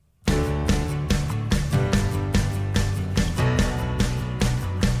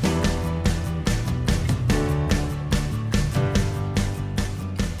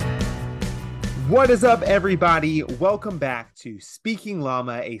What is up, everybody? Welcome back to Speaking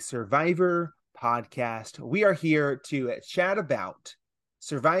Llama, a Survivor podcast. We are here to chat about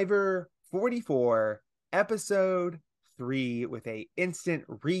Survivor 44, episode 3, with a instant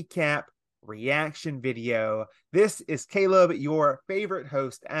recap reaction video. This is Caleb, your favorite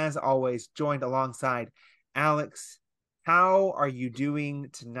host, as always, joined alongside Alex. How are you doing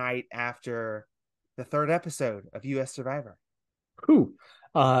tonight after the third episode of US Survivor? Whew.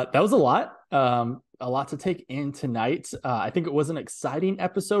 That was a lot to take in tonight. I think it was an exciting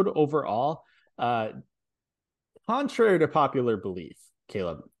episode overall. Contrary to popular belief,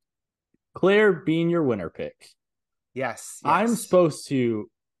 Caleb, Claire being your winner pick. Yes. I'm supposed to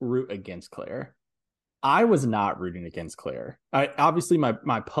root against Claire. I was not rooting against Claire. Obviously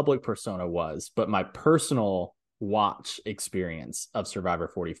my public persona was, but my personal watch experience of Survivor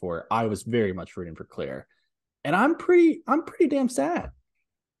 44, I was very much rooting for Claire. And I'm pretty damn sad.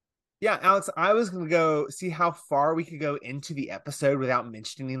 Yeah, Alex, I was going to go see how far we could go into the episode without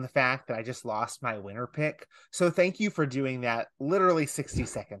mentioning the fact that I just lost my winner pick. So thank you for doing that literally 60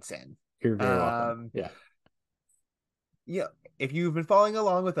 seconds in. You're very welcome. Yeah. If you've been following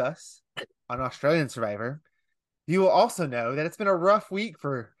along with us on Australian Survivor, you will also know that it's been a rough 2 weeks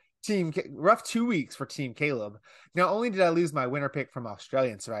for Team Caleb. Not only did I lose my winner pick from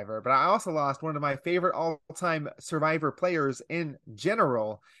Australian Survivor, but I also lost one of my favorite all-time Survivor players in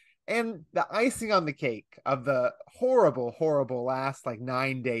general. And the icing on the cake of the horrible, horrible last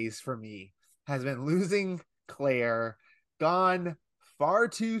 9 days for me has been losing Claire, gone far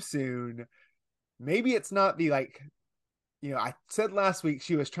too soon. Maybe it's not the I said last week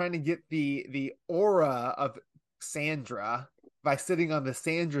she was trying to get the aura of Sandra by sitting on the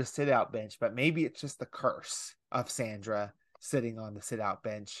Sandra sit-out bench, but maybe it's just the curse of Sandra sitting on the sit-out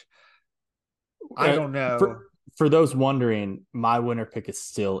bench. I don't know. For those wondering, my winner pick is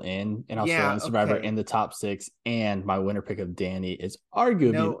still in Australian Survivor in the top 6, and my winner pick of Danny is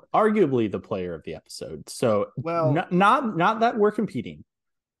arguably the player of the episode. So, not that we're competing.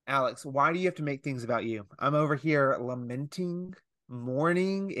 Alex, why do you have to make things about you? I'm over here lamenting,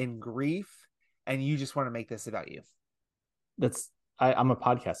 mourning in grief, and you just want to make this about you. I'm a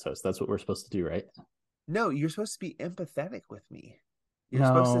podcast host. That's what we're supposed to do, right? No, you're supposed to be empathetic with me. You're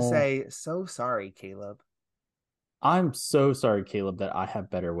supposed to say, "So sorry, Caleb." I'm so sorry, Caleb, that I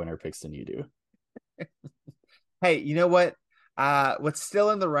have better winner picks than you do. Hey, you know what? What's still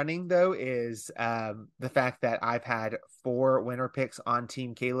in the running, though, is the fact that I've had 4 winner picks on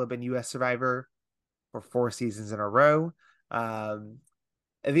Team Caleb in US Survivor for 4 seasons in a row. The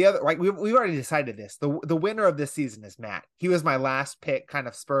other, we've already decided this. The winner of this season is Matt. He was my last pick, kind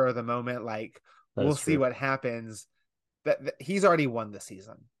of spur of the moment. We'll see what happens. That he's already won the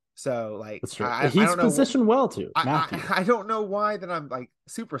season. So that's true. He's positioned well too. I don't know why that I'm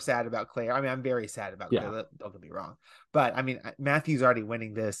super sad about Claire. I mean, I'm very sad about Claire. Don't get me wrong, but I mean, Matthew's already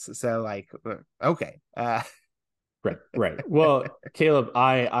winning this, so okay. Right. Well, Caleb,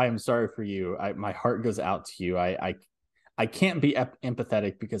 I am sorry for you. My heart goes out to you. I can't be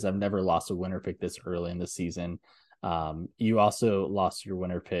empathetic because I've never lost a winner pick this early in the season. You also lost your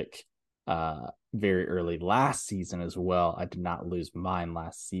winner pick very early last season as well. I did not lose mine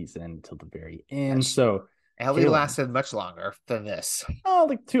last season until the very end. So Ellie lasted much longer than this.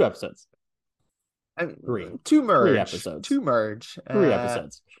 Oh, 2 episodes. Two merge. 3 episodes. 2 merge. 3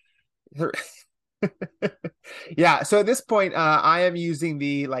 episodes. Yeah. So at this point, I am using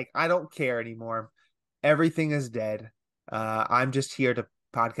the I don't care anymore. Everything is dead. I'm just here to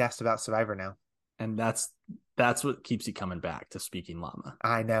podcast about Survivor now. And that's what keeps you coming back to Speaking Llama.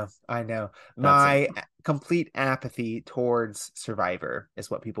 I know. My complete apathy towards Survivor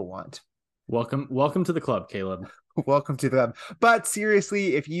is what people want. Welcome to the club, Caleb. Welcome to them. But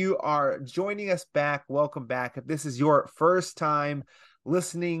seriously, if you are joining us back, welcome back. If this is your first time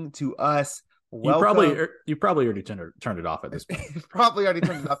listening to us, welcome. You probably already turned it off at this point. Probably already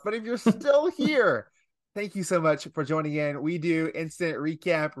turned it off. But if you're still here, thank you so much for joining in. We do instant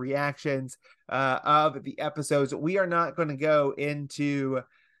recap reactions of the episodes. We are not going to go into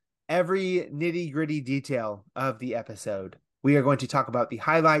every nitty gritty detail of the episode. We are going to talk about the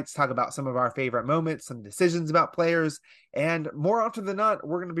highlights, talk about some of our favorite moments, some decisions about players, and more often than not,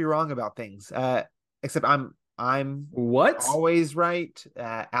 we're going to be wrong about things. Except I'm always right.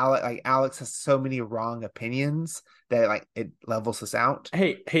 Alex has so many wrong opinions that it levels us out.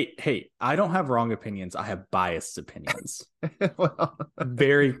 Hey! I don't have wrong opinions. I have biased opinions. Well,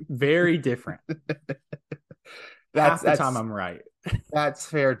 very, very different. Half the time I'm right. That's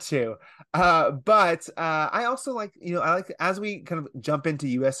fair too. But I also I like as we kind of jump into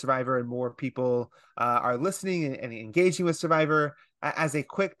US Survivor and more people are listening and engaging with Survivor, as a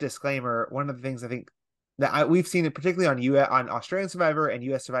quick disclaimer, one of the things I think that we've seen it particularly on Australian Survivor and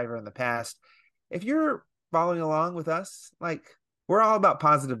US Survivor in the past. If you're following along with us, like, we're all about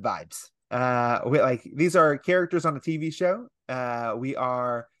positive vibes. These are characters on a TV show.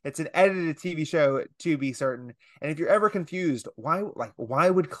 It's an edited TV show, to be certain. And if you're ever confused, why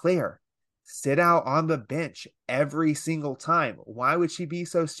would Claire sit out on the bench every single time? Why would she be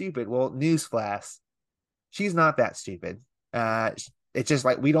so stupid? Well, newsflash, she's not that stupid. It's just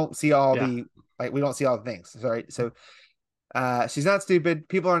like we don't see all the things. Sorry. So she's not stupid.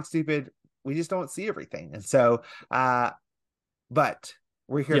 People aren't stupid. We just don't see everything. And so but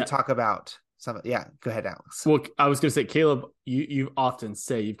we're here to talk about go ahead, Alex. Well, I was gonna say, Caleb, you often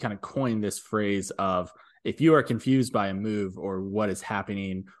say, you've kind of coined this phrase of, if you are confused by a move or what is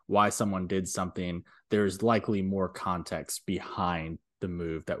happening, why someone did something, there's likely more context behind the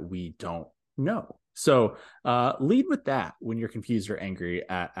move that we don't know. So lead with that when you're confused or angry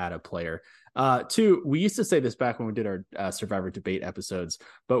at a player. Two, we used to say this back when we did our Survivor debate episodes,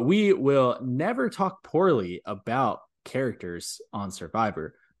 but we will never talk poorly about characters on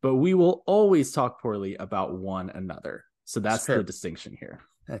Survivor, but we will always talk poorly about one another. So that's the distinction here.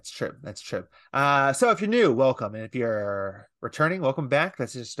 That's true. So if you're new, welcome. And if you're returning, welcome back.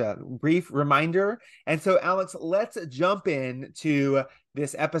 That's just a brief reminder. And so, Alex, let's jump in to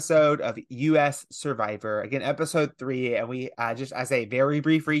this episode of US Survivor. Again, episode 3. And we just as a very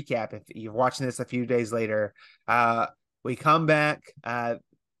brief recap, if you're watching this a few days later, we come back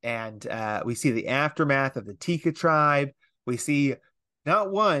and we see the aftermath of the Tika tribe. We see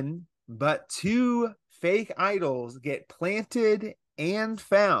not one, but 2 fake idols get planted and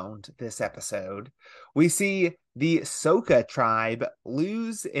found this episode. We see the Soka tribe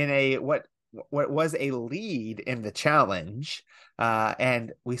lose in a what was a lead in the challenge,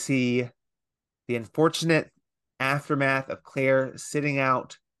 and we see the unfortunate aftermath of Claire sitting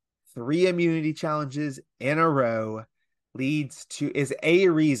out 3 immunity challenges in a row is a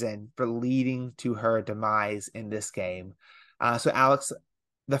reason for leading to her demise in this game. So Alex,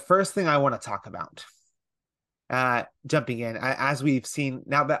 the first thing I want to talk about, jumping in, as we've seen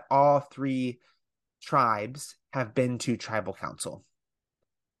now that all 3 tribes have been to tribal council,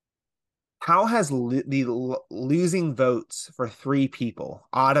 how has the losing votes for 3 people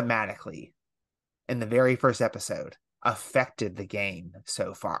automatically in the very first episode affected the game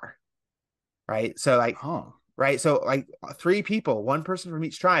so far? Right. So right. So 3 people, 1 person from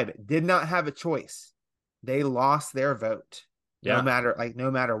each tribe, did not have a choice. They lost their vote. No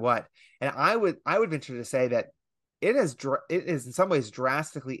matter what. And I would venture to say that it is in some ways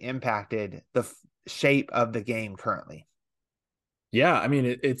drastically impacted the shape of the game currently. Yeah, I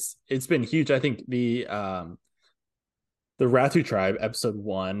mean, it's been huge. I think the Ratu tribe, episode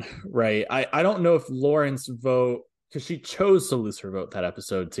 1, right? I don't know if Lauren's vote, because she chose to lose her vote that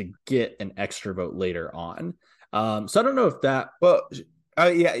episode to get an extra vote later on. So I don't know if that. Well,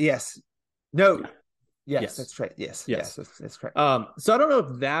 yes, no. Yeah. Yes, that's right. Yes, that's correct. So I don't know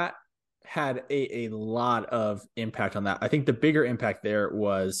if that had a lot of impact on that. I think the bigger impact there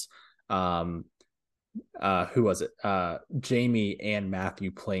was, who was it? Jamie and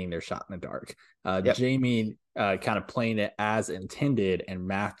Matthew playing their shot in the dark. Jamie kind of playing it as intended, and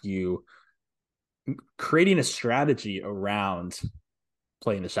Matthew creating a strategy around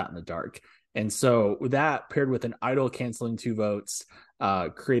playing the shot in the dark. And so that, paired with an idol canceling 2 votes,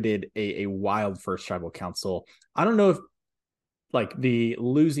 created a wild first tribal council. I don't know if the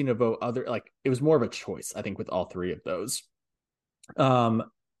losing a vote, it was more of a choice, I think, with all 3 of those.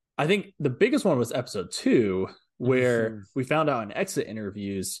 I think the biggest one was episode 2, where we found out in exit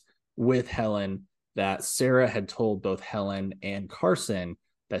interviews with Helen that Sarah had told both Helen and Carson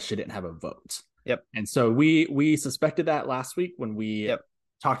that she didn't have a vote. Yep. And so we suspected that last week when we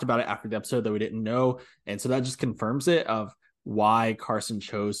talked about it after the episode, that we didn't know. And so that just confirms it, of why Carson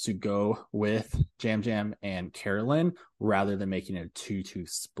chose to go with Jam Jam and Carolyn rather than making it a 2-2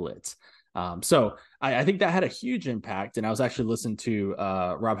 split. So I think that had a huge impact. And I was actually listening to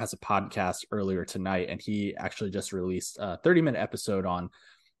Rob has a podcast earlier tonight, and he actually just released a 30-minute episode on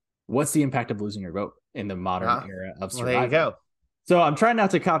what's the impact of losing your vote in the modern era of Survivor. Well, there you go. So I'm trying not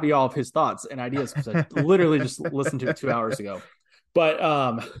to copy all of his thoughts and ideas, because I literally just listened to it 2 hours ago. But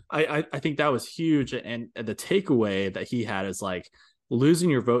I think that was huge. And the takeaway that he had is, losing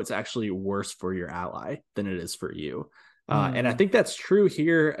your vote is actually worse for your ally than it is for you. And I think that's true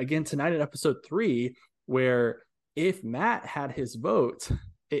here again tonight in episode 3, where if Matt had his vote,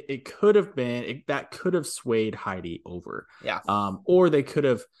 it could have been, that could have swayed Heidi over. Yeah. Or they could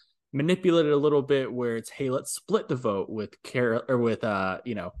have manipulated a little bit where it's, hey, let's split the vote with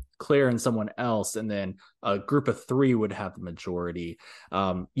Claire and someone else, and then a group of 3 would have the majority.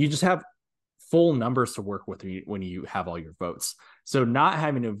 You just have full numbers to work with when you have all your votes. So not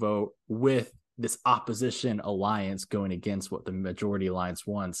having to vote with this opposition alliance going against what the majority alliance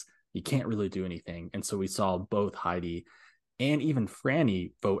wants, you can't really do anything. And so we saw both Heidi and even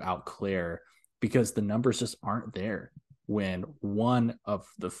Franny vote out Claire because the numbers just aren't there when one of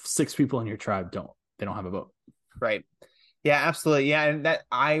the 6 people in your tribe don't have a vote. Right. Yeah, absolutely. Yeah. And that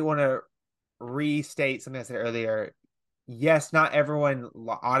I want to restate something I said earlier. Yes, not everyone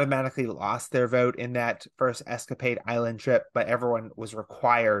automatically lost their vote in that first Escapade Island trip, but everyone was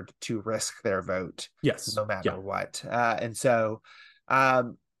required to risk their vote. Yes. No matter what. And so,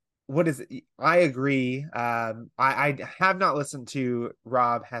 what is it? I agree. I have not listened to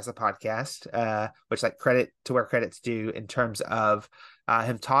Rob Has a Podcast, which like credit to where credit's due in terms of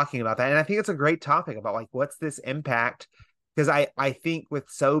him talking about that. And I think it's a great topic about like, what's this impact? Because I think with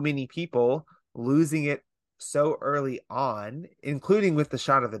so many people losing it so early on, including with the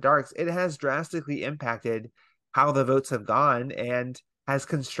Shot of the Darks, it has drastically impacted how the votes have gone and has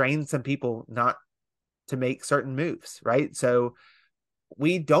constrained some people not to make certain moves, right? So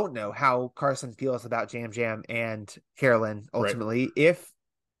we don't know how Carson feels about Yam Yam and Carolyn ultimately.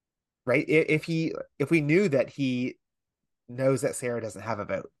 Right. If we knew that he knows that Sarah doesn't have a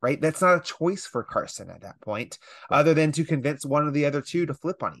vote, right? That's not a choice for Carson at that point, other than to convince one of the other 2 to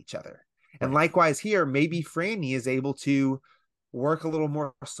flip on each other. And likewise here, maybe Franny is able to work a little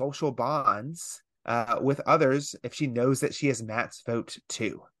more social bonds with others if she knows that she has Matt's vote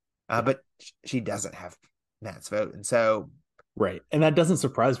too. But she doesn't have Matt's vote. And so. Right. And that doesn't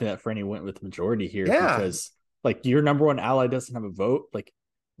surprise me that Franny went with majority here because like your number one ally doesn't have a vote. Like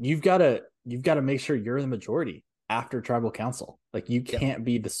you've got to make sure you're the majority after tribal council. Like you can't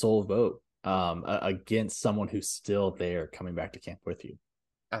be the sole vote against someone who's still there coming back to camp with you.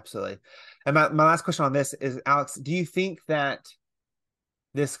 Absolutely. And my last question on this is, Alex, do you think that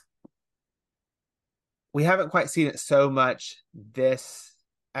we haven't quite seen it so much this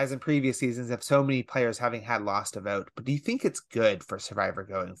as in previous seasons of so many players having had lost a vote, but do you think it's good for Survivor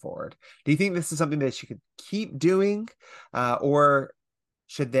going forward? Do you think this is something that she could keep doing, or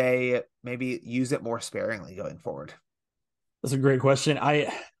should they maybe use it more sparingly going forward? That's a great question.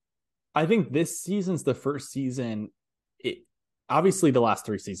 I think this season's the first season. Obviously, the last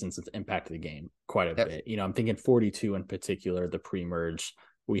 3 seasons it's impacted the game quite a bit. You know, I'm thinking 42 in particular, the pre-merge.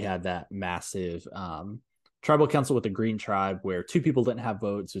 We had that massive tribal council with the Green Tribe where 2 people didn't have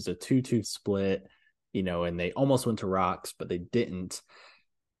votes. It was a 2-2 split, you know, and they almost went to rocks, but they didn't.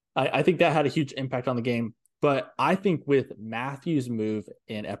 I think that had a huge impact on the game. But I think with Matthew's move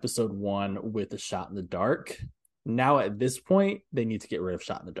in episode 1 with the Shot in the Dark, now at this point, they need to get rid of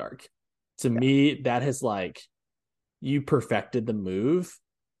Shot in the Dark. To me, that has like, you perfected the move.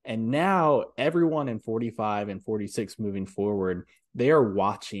 And now everyone in 45 and 46 moving forward, they are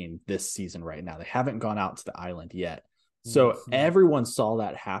watching this season right now. They haven't gone out to the island yet. So everyone saw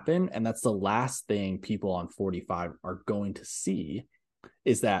that happen. And that's the last thing people on 45 are going to see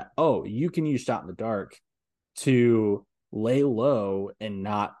is that, oh, you can use Shot in the Dark to lay low and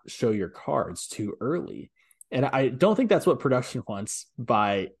not show your cards too early. And I don't think that's what production wants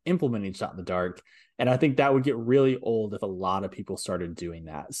by implementing Shot in the Dark. And I think that would get really old if a lot of people started doing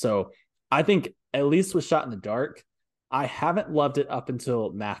that. So I think at least with Shot in the Dark, I haven't loved it up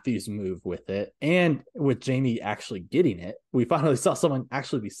until Matthew's move with it. And with Jamie actually getting it, we finally saw someone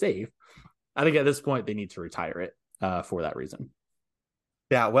actually be safe. I think at this point they need to retire it for that reason.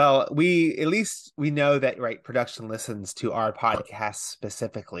 Yeah, well, we know that production listens to our podcast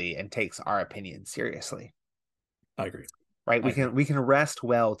specifically and takes our opinion seriously. I agree. Right, we can rest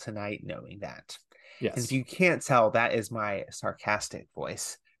well tonight knowing that. Yes. And if you can't tell, that is my sarcastic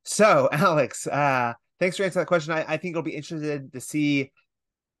voice. So, Alex, thanks for answering that question. I think I'll be interested to see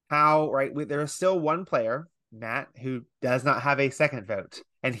how there is still one player, Matt, who does not have a second vote.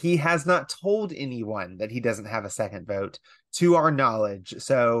 And he has not told anyone that he doesn't have a second vote to our knowledge.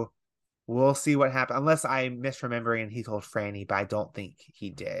 So we'll see what happens. Unless I'm misremembering and he told Franny, but I don't think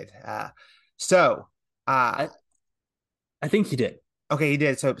he did. I think he did. Okay, he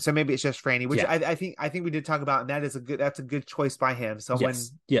did. So maybe it's just Franny, which I think we did talk about, and that's a good choice by him. Someone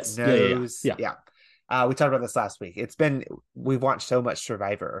knows. Yeah. We talked about this last week. We've watched so much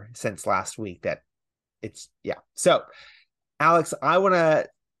Survivor since last week that So, Alex, I want to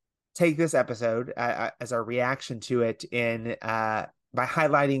take this episode as our reaction to it by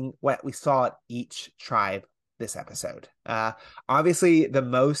highlighting what we saw at each tribe this episode. Obviously, the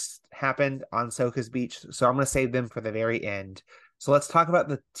most happened on Soka's Beach, so I'm going to save them for the very end. So let's talk about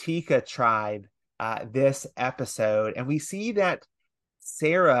the Tika tribe this episode, and we see that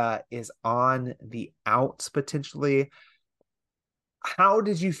Sarah is on the outs potentially. How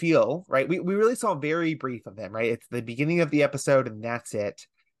did you feel? Right, we really saw very brief of them. Right, it's the beginning of the episode, and that's it.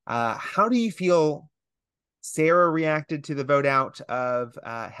 How do you feel Sarah reacted to the vote out of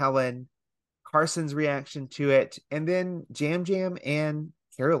Helen, Carson's reaction to it, and then Jam Jam and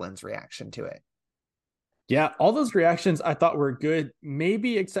Carolyn's reaction to it? Yeah, all those reactions I thought were good,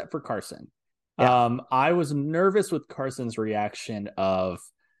 maybe except for Carson. Yeah. I was nervous with Carson's reaction of,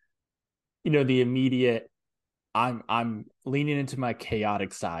 the immediate I'm leaning into my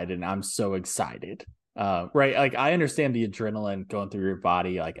chaotic side and I'm so excited. Right. Like I understand the adrenaline going through your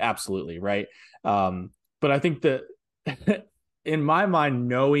body, like absolutely, right. But I think that in my mind,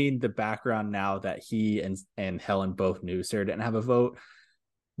 knowing the background now that he and Helen both knew Sarah didn't have a vote,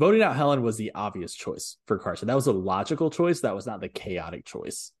 voting out Helen was the obvious choice for Carson. That was a logical choice. That was not the chaotic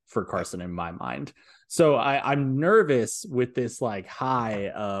choice for Carson in my mind. So I'm nervous with this like high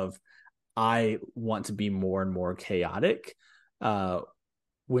of I want to be more and more chaotic.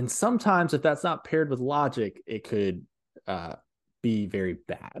 When sometimes if that's not paired with logic, it could be very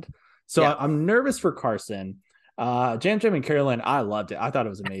bad. So Yeah. I'm nervous for Carson. Jam Jam and Carolyn, I loved it. I thought it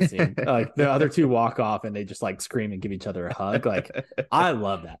was amazing. Like the other two walk off and they just like scream and give each other a hug. Like I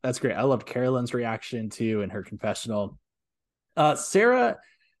love that. That's great. I loved Carolyn's reaction too and her confessional. Sarah,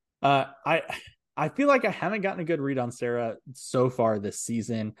 I feel like I haven't gotten a good read on Sarah so far this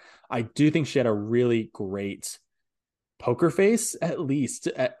season. I do think she had a really great poker face, at least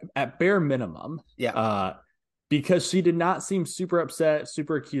at bare minimum. Yeah. Because she did not seem super upset,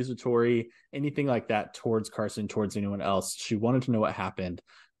 super accusatory, anything like that towards Carson, towards anyone else. She wanted to know what happened.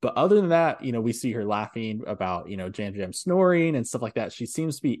 But other than that, we see her laughing about, Jam Jam snoring and stuff like that. She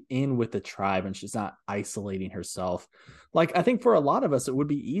seems to be in with the tribe and she's not isolating herself. Like, I think for a lot of us, it would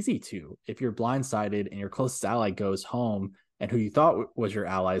be easy to, if you're blindsided and your closest ally goes home and who you thought was your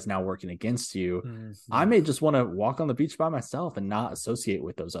ally is now working against you. Mm-hmm. I may just want to walk on the beach by myself and not associate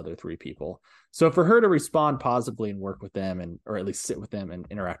with those other three people. So for her to respond positively and work with them or at least sit with them and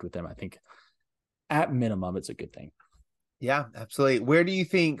interact with them, I think at minimum, it's a good thing. Yeah, absolutely. Where do you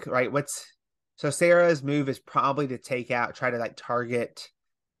think, right? So Sarah's move is probably to try to like target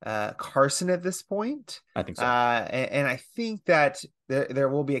Carson at this point. I think so. And I think that there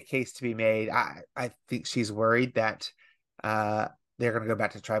will be a case to be made. I think she's worried that they're going to go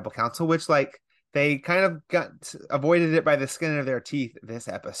back to tribal council, which like they kind of avoided it by the skin of their teeth this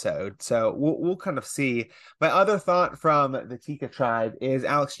episode. So we'll kind of see. My other thought from the Tika tribe is,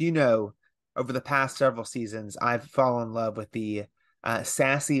 Alex, over the past several seasons, I've fallen in love with the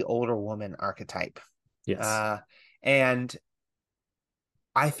sassy older woman archetype. Yes. And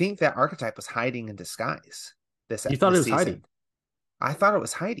I think that archetype was hiding in disguise. You thought it was Heidi? I thought it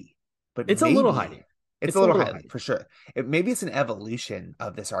was Heidi, but it's a little Heidi. It's a little Heidi for sure. Maybe it's an evolution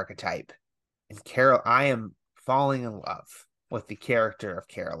of this archetype. And I am falling in love with the character of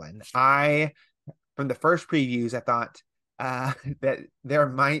Carolyn. From the first previews, I thought that there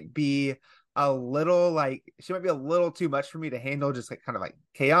might be she might be a little too much for me to handle, just like kind of like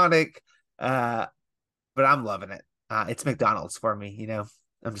chaotic. But I'm loving it. It's McDonald's for me,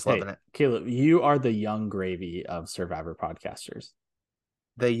 I'm just loving it. Caleb, you are the young gravy of Survivor podcasters.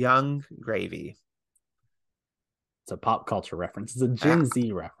 The young gravy. It's a pop culture reference. It's a Gen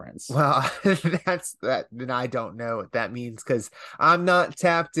Z reference. Well, that's that. Then I don't know what that means because I'm not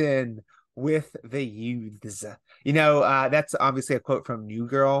tapped in with the youths. That's obviously a quote from New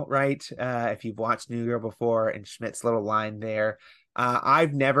Girl, right? If you've watched New Girl before, and Schmidt's little line there.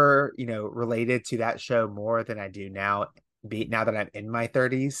 I've never, related to that show more than I do now. Now that I'm in my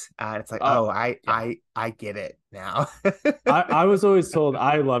 30s, it's like, I get it now. I was always told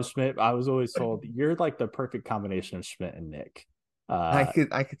I love Schmidt. I was always told you're like the perfect combination of Schmidt and Nick. I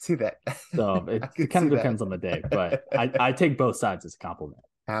could see that. So it kind of depends on the day, but I take both sides as a compliment.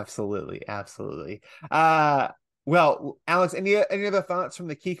 Absolutely. Well, Alex, any other thoughts from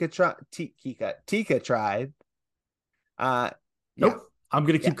the Tika tribe? Nope. Yeah. I'm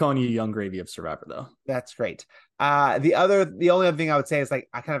going to keep calling you Young Gravy of Survivor, though. That's great. The only other thing I would say is I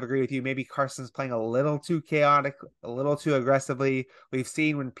kind of agree with you. Maybe Carson's playing a little too chaotic, a little too aggressively. We've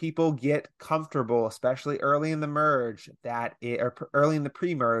seen when people get comfortable, especially early in the merge, or early in the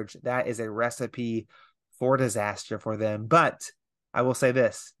pre-merge, that is a recipe for disaster for them. But I will say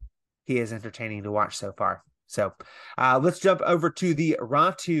this, he is entertaining to watch so far. So let's jump over to the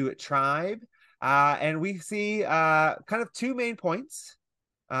Ratu tribe. And we see kind of two main points.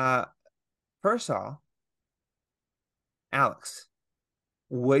 First off, Alex,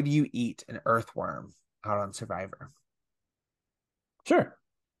 would you eat an earthworm out on Survivor? Sure.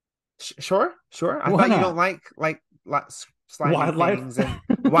 Sure. I Why thought not? You don't like slimy Wildlife. things and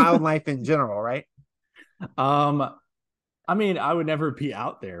wildlife in general, right? I mean, I would never be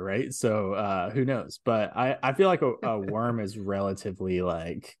out there, right? So who knows? But I feel like a worm is relatively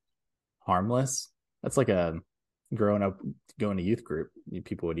like harmless. That's like a growing up going to youth group.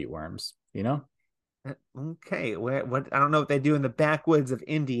 People would eat worms, you know? Okay, what I don't know what they do in the backwoods of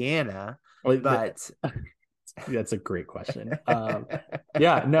Indiana, but that's a great question.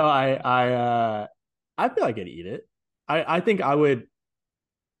 Yeah, no, I feel like I'd eat it. I think I would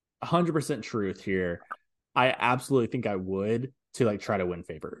 100% truth here. I absolutely think I would to like try to win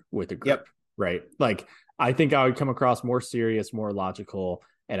favor with the group, Yep. right? Like I think I would come across more serious, more logical,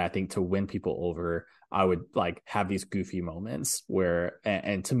 and I think to win people over, I would like have these goofy moments where,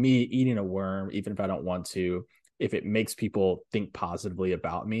 and to me, eating a worm, even if I don't want to, if it makes people think positively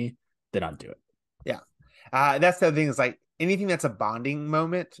about me, then I'd do it. Yeah. That's the other thing is like anything that's a bonding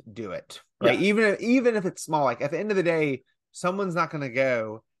moment, do it. Right. Yeah. Even if it's small, like at the end of the day, someone's not going to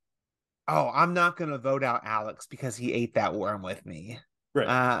go, oh, I'm not going to vote out Alex because he ate that worm with me.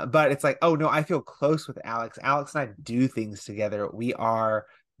 Right. But it's like, oh no, I feel close with Alex. Alex and I do things together. We are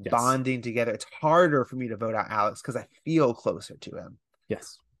bonding together. It's harder for me to vote out Alex because I feel closer to him.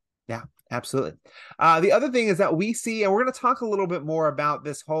 Yes. Yeah, absolutely. The other thing is that we see, and we're going to talk a little bit more about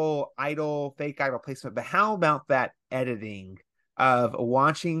this whole fake idol placement, but how about that editing of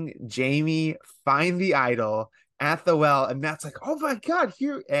watching Jamie find the idol at the well, and Matt's like, oh my God,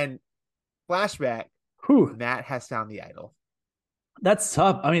 here, and flashback, Whew. Matt has found the idol. That's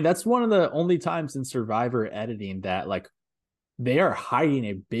tough. I mean, that's one of the only times in Survivor editing that like they are hiding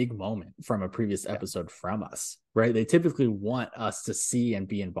a big moment from a previous episode from us, right? They typically want us to see and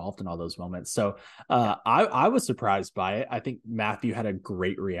be involved in all those moments. So I was surprised by it. I think Matthew had a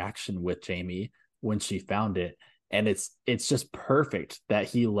great reaction with Jamie when she found it. And it's just perfect that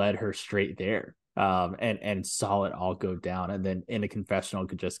he led her straight there and saw it all go down. And then in a confessional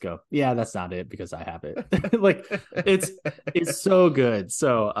could just go, yeah, that's not it because I have it. Like it's so good.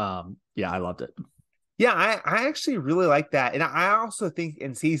 So yeah, I loved it. Yeah, I actually really like that. And I also think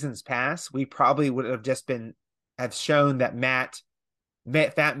in seasons past, we probably would have just have shown that Matt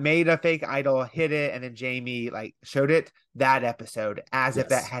made a fake idol, hid it, and then Jamie like showed it that episode as if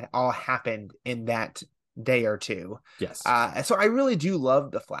that had all happened in that day or two. Yes. So I really do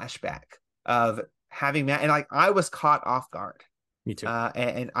love the flashback of having Matt, and like I was caught off guard. Me too.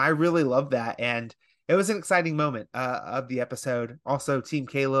 And I really love that. And it was an exciting moment of the episode. Also, Team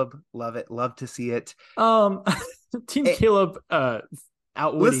Caleb, love it. Love to see it. Team Caleb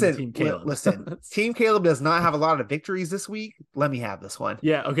outwitting Team Caleb. Listen, Team Caleb does not have a lot of victories this week. Let me have this one.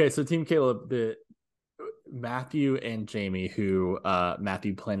 Yeah, okay. So Team Caleb, the Matthew and Jamie, who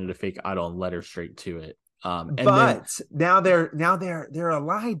Matthew planted a fake idol and led her straight to it. But now they're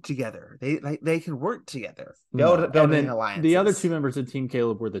allied together. They can work together. Build an alliance. The other two members of Team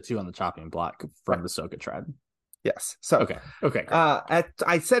Caleb were the two on the chopping block from the Soka tribe. Yes. So okay.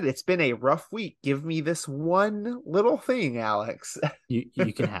 I said it's been a rough week. Give me this one little thing, Alex. You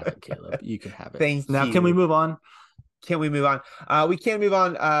can have it, Caleb. You can have it. Thank you. Now, can we move on? Can we move on? We can move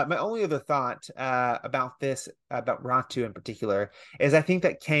on. My only other thought about this, about Ratu in particular, is I think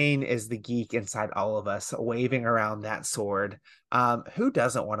that Kane is the geek inside all of us, waving around that sword. Who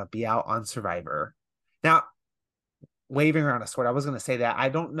doesn't want to be out on Survivor? Now, waving around a sword, I was going to say that. I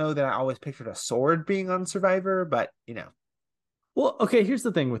don't know that I always pictured a sword being on Survivor, but you know. Well, okay, here's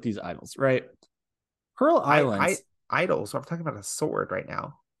the thing with these idols, right? Pearl Islands. Idols. So I'm talking about a sword right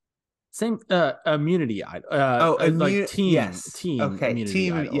now. Same immunity idol. Like team. Yes. Team. Okay. Immunity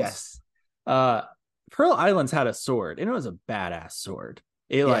Team. Idols. Yes. Pearl Islands had a sword, and it was a badass sword.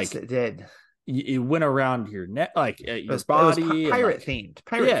 It did. It went around your neck, like your body. It was pirate themed.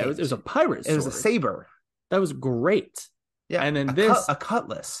 It was a pirate sword. It was a saber. That was great. Yeah. And then a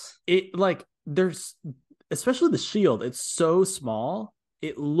cutlass. It like there's especially the shield. It's so small.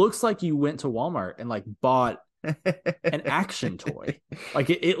 It looks like you went to Walmart and like bought an action toy.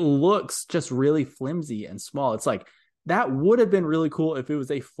 Like it looks just really flimsy and small. It's like that would have been really cool if it was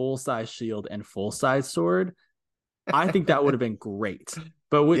a full-size shield and full-size sword. I think that would have been great.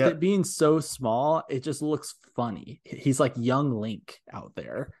 But with it being so small, it just looks funny. He's like young Link out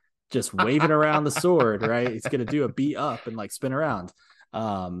there just waving around the sword, right? He's gonna do a beat up and like spin around.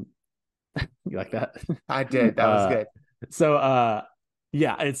 You like that? I did. That was good. So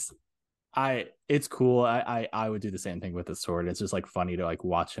yeah, it's cool. I would do the same thing with the sword. It's just like funny to like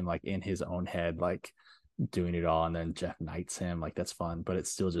watch him like in his own head like doing it all, and then Jeff knights him. Like that's fun, but it's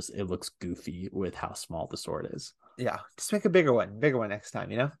still just it looks goofy with how small the sword is. Yeah, just make a bigger one next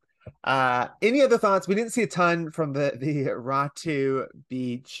time, you know. Any other thoughts? We didn't see a ton from the Ratu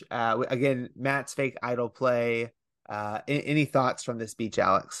beach. Again, Matt's fake idol play. Any thoughts from this beach,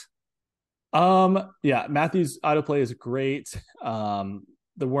 Alex? Yeah, Matthew's autoplay is great.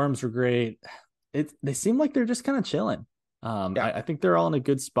 The worms were great. They seem like they're just kind of chilling. Yeah, I think they're all in a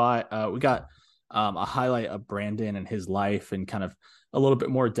good spot. We got a highlight of Brandon and his life and kind of a little bit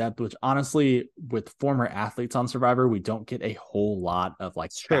more depth, which honestly, with former athletes on Survivor, we don't get a whole lot of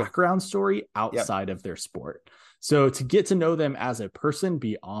like it's true. background story Yep. outside of their sport. So to get to know them as a person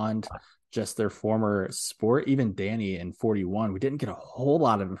beyond just their former sport, even Danny in 41, we didn't get a whole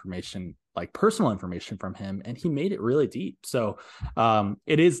lot of information, like personal information from him, and he made it really deep. So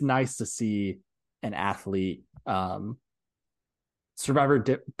it is nice to see an athlete Survivor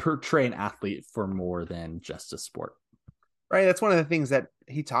portray an athlete for more than just a sport. Right. That's one of the things that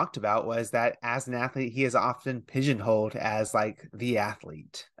he talked about was that as an athlete, he is often pigeonholed as like the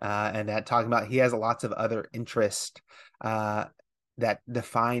athlete, and that talking about he has lots of other interests uh, that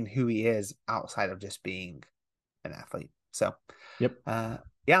define who he is outside of just being an athlete. So, Yep.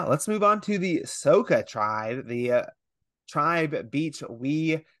 yeah, let's move on to the Soka tribe, the tribe beach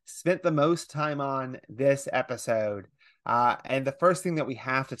we spent the most time on this episode. And the first thing that we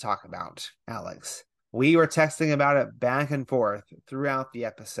have to talk about, Alex, we were texting about it back and forth throughout the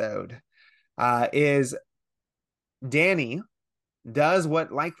episode, is Danny does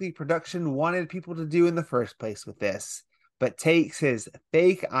what likely production wanted people to do in the first place with this, but takes his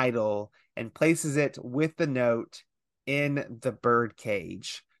fake idol and places it with the note in the bird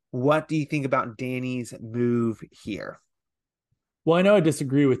cage. What do you think about Danny's move here? Well, I know I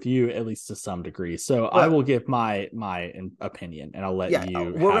disagree with you at least to some degree, so I Well, will give my opinion, and I'll let yeah,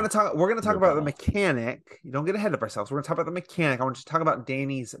 you we're gonna have talk. We're gonna talk about the rebuttal. mechanic. You don't get ahead of ourselves. We're gonna talk about the mechanic. I want you to talk about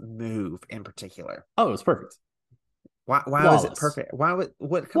Danny's move in particular. Oh, it was perfect, Why was it flawless, perfect? What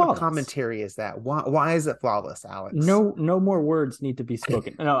kind of flawless. commentary is that? Why is it flawless, Alex? No more words need to be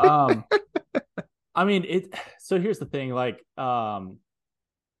spoken. No, I mean it. So here's the thing,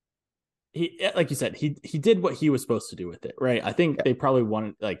 he like you said, he did what he was supposed to do with it, right? I think Yeah, they probably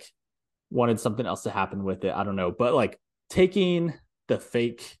wanted something else to happen with it. I don't know, but like taking the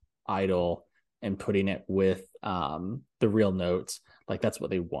fake idol and putting it with the real notes, like that's what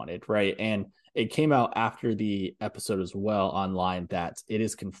they wanted, right? And it came out after the episode as well online that it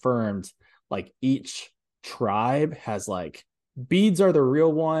is confirmed like each tribe has like beads are the real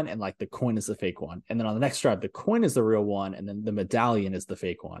one and like the coin is the fake one, and then on the next tribe the coin is the real one and then the medallion is the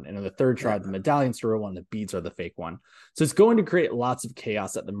fake one, and on the third yeah, tribe the medallion's the real one, the beads are the fake one. So it's going to create lots of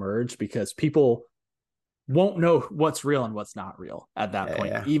chaos at the merge because people won't know what's real and what's not real at that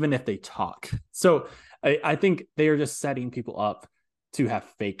point, yeah. even if they talk. So I think they are just setting people up to have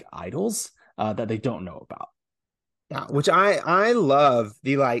fake idols that they don't know about. Yeah, which I love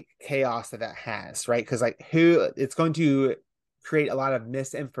the like chaos that has, right? Because like who it's going to create a lot of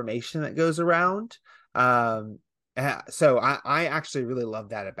misinformation that goes around. So I actually really love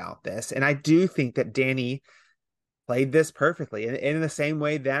that about this, and I do think that Danny played this perfectly in the same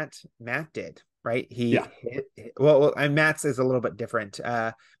way that Matt did, right? Yeah. And Matt's is a little bit different,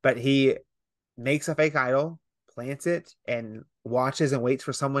 but he makes a fake idol, plants it, and watches and waits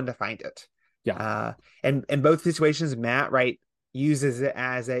for someone to find it. Yeah. Uh, and in both situations, Matt, right, uses it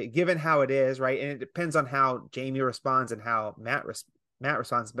as a given how it is, right, and it depends on how Jamie responds and how Matt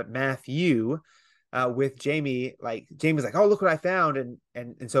responds. But Matthew, with Jamie, like Jamie's like, "Oh, look what I found,"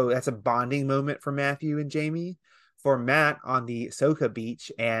 and so that's a bonding moment for Matthew and Jamie. For Matt on the Soka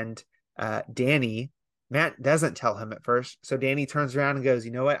beach and Danny, Matt doesn't tell him at first, so Danny turns around and goes,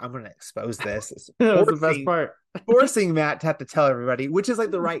 "You know what? I'm going to expose this." It's That was the best forcing part. forcing Matt to have to tell everybody, which is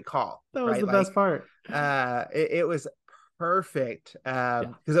like the right call, That was right? the best Like, part. it was perfect Yeah.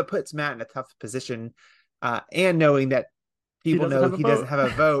 because it puts Matt in a tough position, and knowing that He people doesn't know have a he doesn't vote.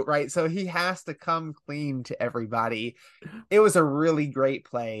 have a vote, right? So he has to come clean to everybody. It was a really great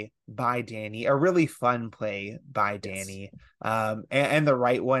play by Danny, a really fun play by Yes. Danny, and the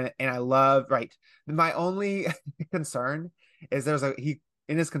right one. And I love, right. My only concern is he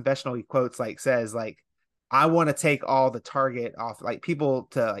in his confessional, he quotes like says like, I want to take all the target off, like people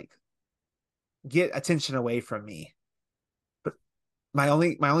to like get attention away from me. But my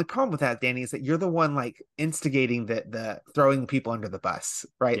only problem with that, Danny, is that you're the one like instigating the throwing people under the bus,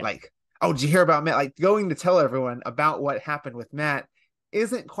 right? Yeah. Like, oh, did you hear about Matt? Like going to tell everyone about what happened with Matt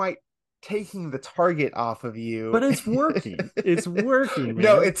isn't quite taking the target off of you. But it's working. It's working,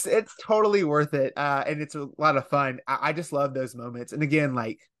 No, man. it's totally worth it. And it's a lot of fun. I just love those moments. And again,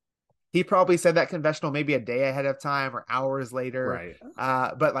 like he probably said that confessional maybe a day ahead of time or hours later.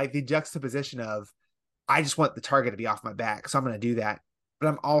 Right. But like the juxtaposition of I just want the target to be off my back, so I'm going to do that. But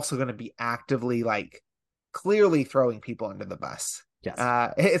I'm also going to be actively like clearly throwing people under the bus.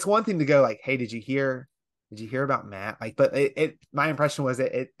 Yes. It's one thing to go like, "Hey, did you hear? did you hear about Matt? Like, but my impression was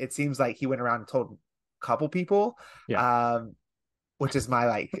it seems like he went around and told a couple people, Yeah. um, which is my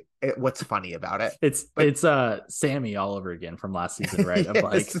like what's funny about it. It's But it's Sammy all over again from last season, right? Of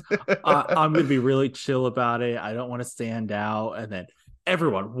like, yes. I'm gonna be really chill about it. I don't want to stand out, and then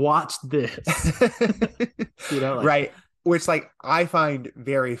everyone watch this. Like, Right. Which like I find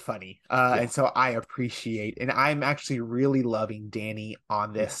very funny. yeah, And so I appreciate, and I'm actually really loving Danny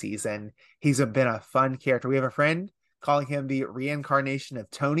on this yeah, season. Been a fun character. We have a friend calling him the reincarnation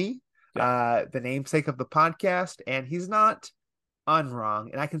of Tony, yeah, the namesake of the podcast, and he's not unwrong.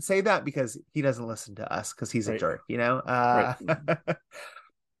 And I can say that because he doesn't listen to us because he's a right, jerk, you know? right,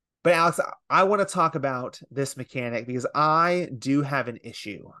 But Alex, I want to talk about this mechanic because I do have an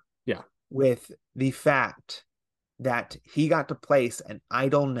issue yeah, with the fact that he got to place an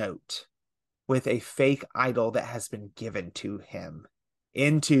idol note with a fake idol that has been given to him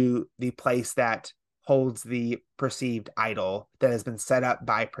into the place that holds the perceived idol that has been set up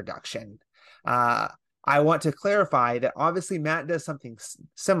by production. Uh, I want to clarify that obviously Matt does something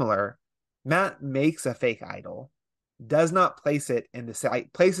similar. Matt makes a fake idol, does not place it in the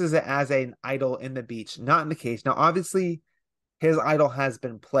site, places it as an idol in the beach, not in the cage. Now, obviously, his idol has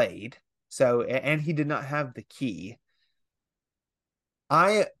been played, so and he did not have the key.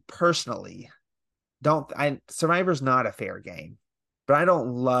 I personally don't. Survivor's not a fair game, but I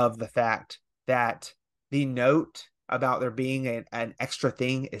don't love the fact that the note about there being an extra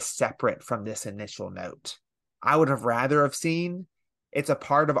thing is separate from this initial note. I would have rather have seen it's a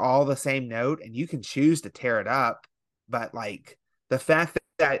part of all the same note, and you can choose to tear it up. But like the fact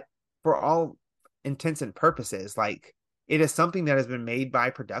that for all intents and purposes, like it is something that has been made by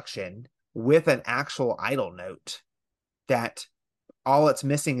production with an actual idol note that all it's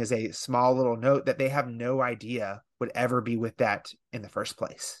missing is a small little note that they have no idea would ever be with that in the first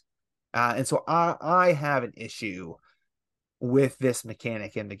place. And so I have an issue with this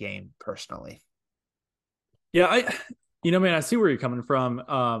mechanic in the game personally. yeah. Man, I see where you're coming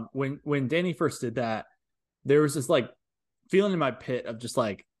from. When Danny first did that, there was this like feeling in my pit of just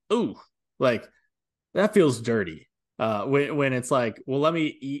like, ooh, like that feels dirty. When it's like, well, let me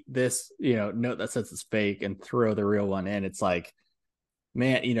eat this, note that says it's fake and throw the real one in. It's like,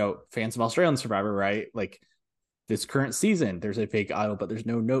 man, fans of Australian Survivor, right? Like this current season, there's a fake idol, but there's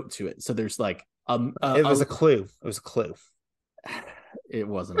no note to it. So there's like It was a clue. It was a clue. It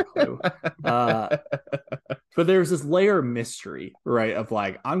wasn't a clue. But there's this layer of mystery, right? Of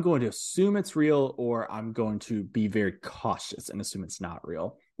like, I'm going to assume it's real, or I'm going to be very cautious and assume it's not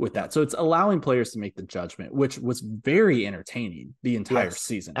real with that. So it's allowing players to make the judgment, which was very entertaining the entire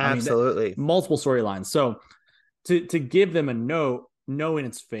season. Absolutely. I mean, multiple storylines. So to give them a note, knowing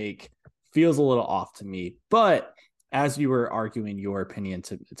it's fake, feels a little off to me. But as you were arguing your opinion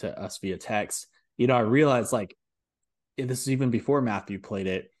to us via text, I realized like, this is even before Matthew played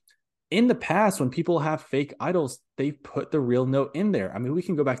it. In the past, when people have fake idols, they put the real note in there. I mean, we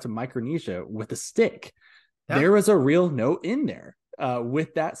can go back to Micronesia with the stick. Yeah. There was a real note in there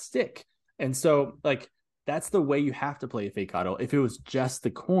with that stick. And so, like, that's the way you have to play a fake idol. If it was just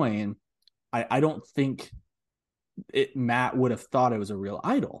the coin, I don't think Matt would have thought it was a real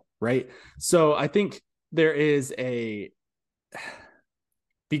idol, right? So I think there is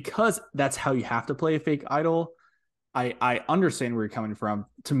because that's how you have to play a fake idol, I understand where you're coming from.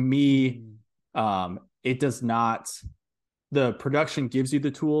 To me, it does not. The production gives you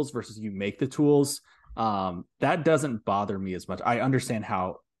the tools versus you make the tools. That doesn't bother me as much. I understand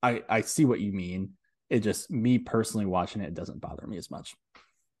how I see what you mean. It just me personally watching it doesn't bother me as much.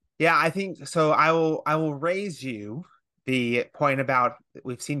 Yeah, I think so. I will raise you the point about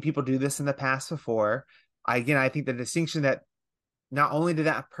we've seen people do this in the past before. I think the distinction that not only did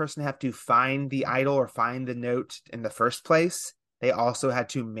that person have to find the idol or find the note in the first place, they also had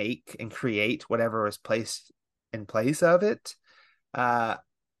to make and create whatever was placed in place of it.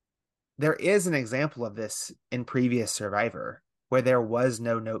 There is an example of this in previous Survivor where there was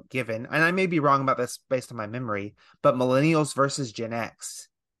no note given. And I may be wrong about this based on my memory, but Millennials versus Gen X.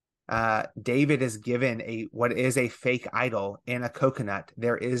 David is given what is a fake idol in a coconut.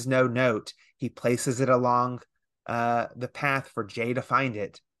 There is no note. He places it along the path for Jay to find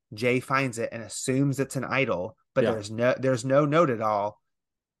it. Jay finds it and assumes it's an idol, but there's no note at all.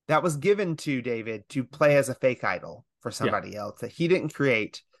 That was given to David to play as a fake idol for somebody else that he didn't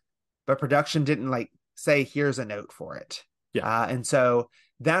create, but production didn't like say here's a note for it. And so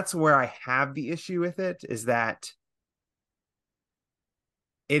that's where I have the issue with it, is that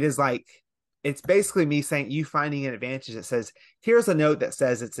it is like it's basically me saying you finding an advantage that says here's a note that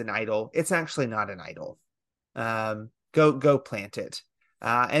says it's an idol. It's actually not an idol. Go plant it.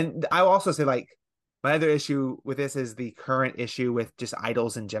 And I will also say, like, My other issue with this is the current issue with just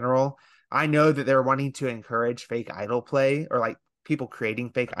idols in general. I know that they're wanting to encourage fake idol play or like people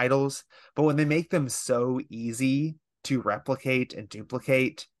creating fake idols, but when they make them so easy to replicate and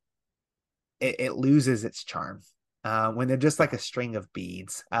duplicate, it loses its charm. When they're just like a string of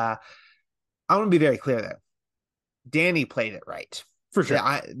beads. I want to be very clear though. Danny played it right. For sure.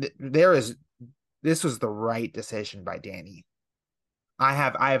 There is this was the right decision by Danny. I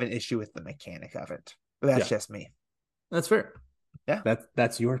have an issue with the mechanic of it. But that's just me. That's fair. Yeah.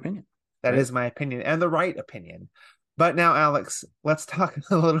 That's your opinion. That is my opinion and the right opinion. But now, Alex, let's talk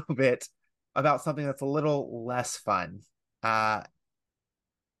a little bit about something that's a little less fun.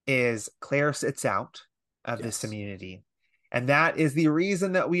 Is Claire sits out of this immunity. And that is the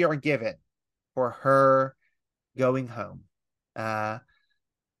reason that we are given for her going home.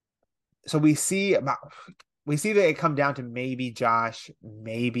 So we see that it come down to maybe Josh,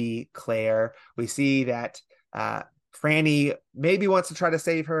 maybe Claire. We see that Franny maybe wants to try to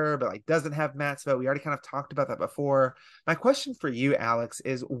save her, but like doesn't have Matt's vote. We already kind of talked about that before. My question for you, Alex,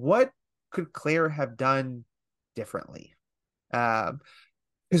 is what could Claire have done differently?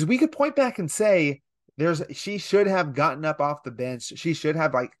 Because we could point back and say she should have gotten up off the bench. She should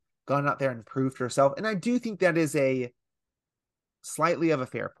have like gone out there and proved herself. And I do think that is a slightly of a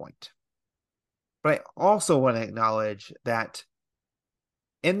fair point. But I also want to acknowledge that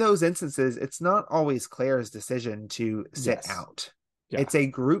in those instances, it's not always Claire's decision to sit out. Yeah. It's a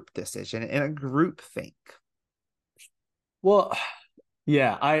group decision and a group think. Well,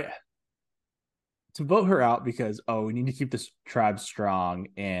 yeah, to vote her out because, we need to keep this tribe strong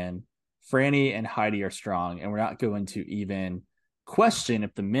and Franny and Heidi are strong and we're not going to even question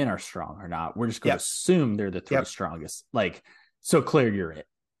if the men are strong or not. We're just going to assume they're the three strongest. Like, so Claire, you're it.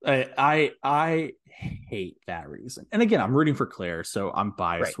 I hate that reason. And again, I'm rooting for Claire, so I'm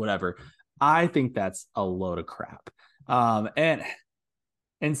biased, whatever. I think that's a load of crap. And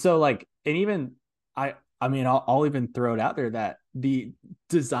so like, and even I mean, I'll even throw it out there that the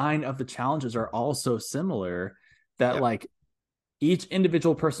design of the challenges are all so similar that like each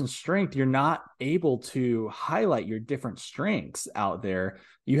individual person's strength, you're not able to highlight your different strengths out there.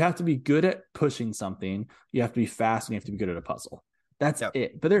 You have to be good at pushing something. You have to be fast and you have to be good at a puzzle. That's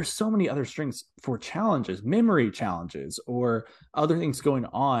it. But there's so many other strengths for challenges, memory challenges, or other things going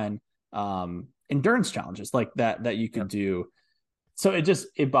on, endurance challenges like that you could do. So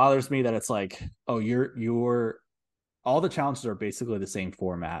it bothers me that it's like, you're all the challenges are basically the same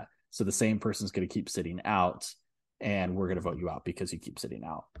format. So the same person's going to keep sitting out and we're going to vote you out because you keep sitting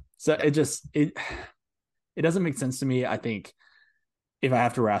out. So it doesn't make sense to me. I think if I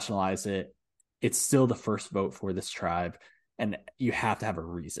have to rationalize it, it's still the first vote for this tribe. And you have to have a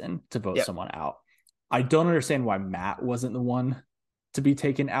reason to vote someone out. I don't understand why Matt wasn't the one to be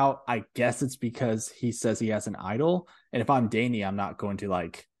taken out. I guess it's because he says he has an idol. And if I'm Danny, I'm not going to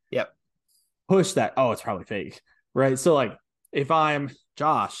like push that. Oh, it's probably fake. Right. So like if I'm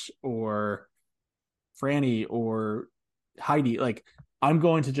Josh or Franny or Heidi, like I'm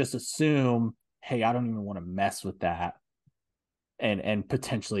going to just assume, hey, I don't even want to mess with that and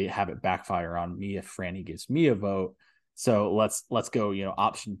potentially have it backfire on me if Franny gives me a vote. So let's go,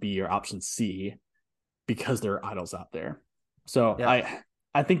 option B or option C because there are idols out there. So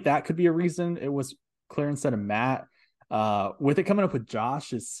I think that could be a reason it was Claire instead of Matt. With it coming up with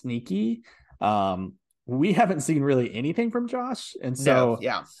Josh is sneaky. We haven't seen really anything from Josh. And so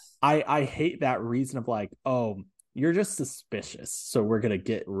I hate that reason of like, you're just suspicious. So we're going to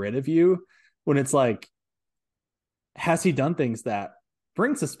get rid of you when it's like, has he done things that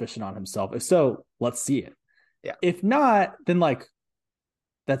bring suspicion on himself? If so, let's see it. Yeah. If not, then like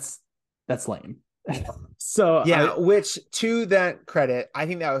that's lame. So which to that credit, I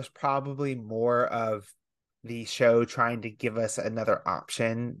think that was probably more of the show trying to give us another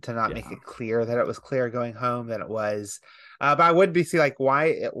option to not make it clear that it was Claire going home than it was. But I would be like,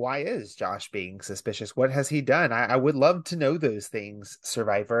 why is Josh being suspicious? What has he done? I would love to know those things,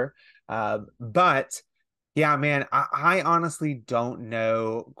 Survivor. But yeah, man, I honestly don't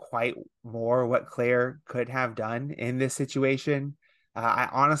know quite more what Claire could have done in this situation. I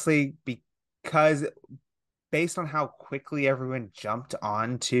honestly, because based on how quickly everyone jumped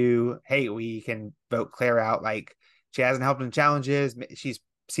on to, hey, we can vote Claire out. Like she hasn't helped in challenges. She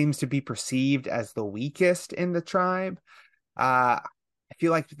seems to be perceived as the weakest in the tribe. I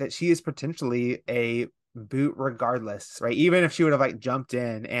feel like that she is potentially a boot regardless, right? Even if she would have like jumped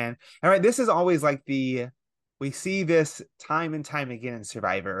in and all right, this is always like we see this time and time again in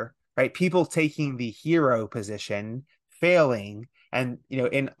Survivor, right? People taking the hero position, failing, And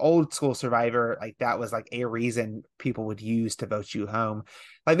in old school Survivor, like that was like a reason people would use to vote you home.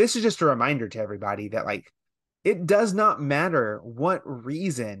 Like this is just a reminder to everybody that like it does not matter what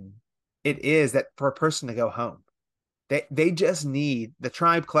reason it is that for a person to go home. They just need the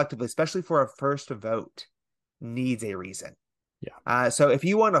tribe collectively, especially for a first vote, needs a reason. Yeah. So if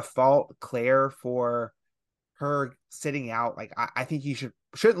you want to fault Claire for her sitting out, like I think you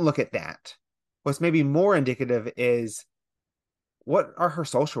shouldn't look at that. What's maybe more indicative is what are her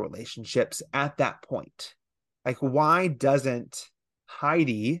social relationships at that point? Like, why doesn't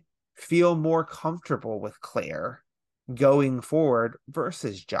Heidi feel more comfortable with Claire going forward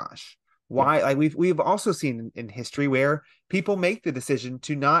versus Josh? Yeah. Why? Like we've also seen in history where people make the decision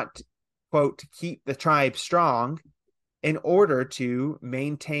to not, quote, keep the tribe strong in order to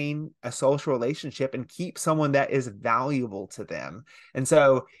maintain a social relationship and keep someone that is valuable to them. And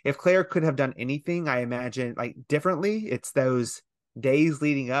so if Claire could have done anything, I imagine like differently, it's those days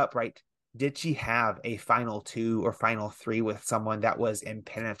leading up, right? Did she have a final 2 or final 3 with someone that was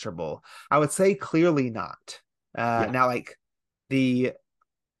impenetrable? I would say clearly not. Yeah. Now, like the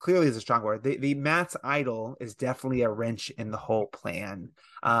clearly is a strong word. The Matt's idol is definitely a wrench in the whole plan.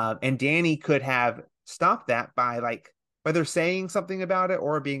 And Danny could have stopped that by like whether saying something about it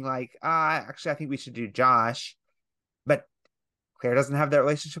or being like, actually, I think we should do Josh. But Claire doesn't have that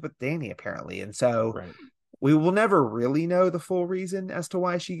relationship with Danny apparently, and so Right. we will never really know the full reason as to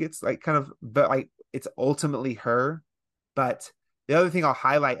why she gets like kind of, but like it's ultimately her. But the other thing I'll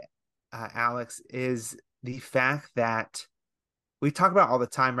highlight, Alex, is the fact that we talk about all the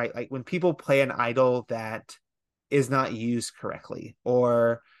time, right? Like when people play an idol that is not used correctly,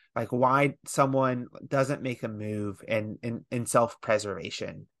 or like why someone doesn't make a move in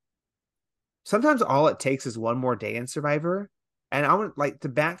self-preservation. Sometimes all it takes is one more day in Survivor. And I would like to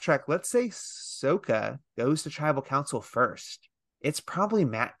backtrack. Let's say Soka goes to tribal council first. It's probably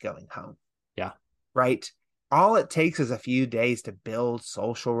Matt going home. Yeah. Right? All it takes is a few days to build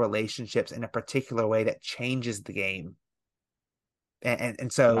social relationships in a particular way that changes the game. And Yeah.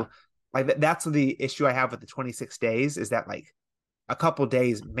 so like that's the issue I have with the 26 days is that like a couple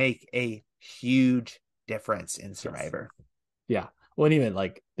days make a huge difference in Yes. Survivor. Yeah. Well, and even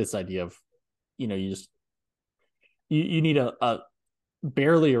like this idea of, you just you need a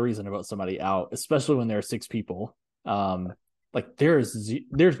barely a reason to vote somebody out, especially when there are 6 people. Like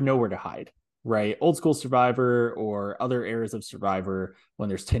there's nowhere to hide, right? Old school Survivor or other eras of Survivor, when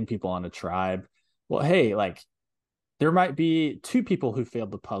there's 10 people on a tribe. Well, hey, like there might be 2 people who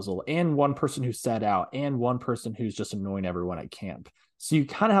failed the puzzle and one person who sat out and one person who's just annoying everyone at camp. So you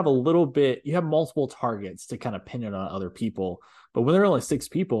kind of have you have multiple targets to kind of pin it on other people. But when there are only 6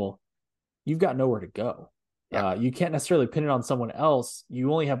 people, you've got nowhere to go. Yeah. You can't necessarily pin it on someone else.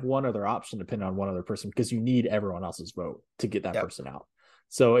 You only have one other option to pin it on one other person because you need everyone else's vote to get that person out.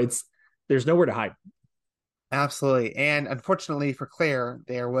 So there's nowhere to hide. Absolutely. And unfortunately for Claire,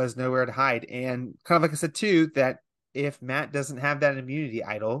 there was nowhere to hide. And kind of like I said too, that if Matt doesn't have that immunity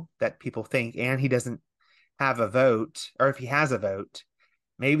idol that people think, and he doesn't have a vote, or if he has a vote,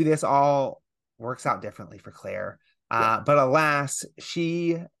 maybe this all works out differently for Claire. But alas,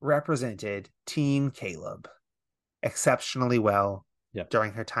 she represented Team Caleb exceptionally well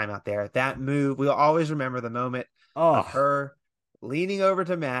during her time out there. That move, we'll always remember the moment of her leaning over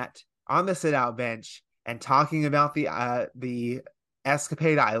to Matt on the sit out bench and talking about the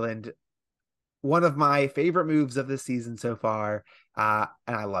Escapade Island. One of my favorite moves of this season so far, and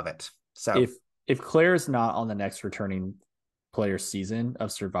I love it. So if Claire's not on the next returning player season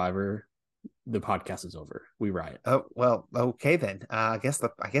of Survivor, the podcast is over. We riot. Oh well, okay then. I guess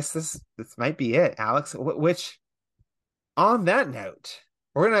this might be it, Alex. Which, on that note,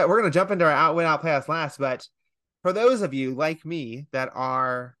 we're gonna jump into our Outwin Outplay last. But for those of you like me that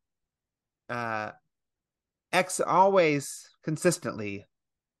are always consistently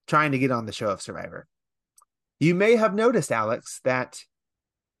trying to get on the show of Survivor, you may have noticed, Alex, that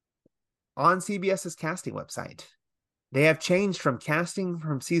on CBS's casting website, they have changed from casting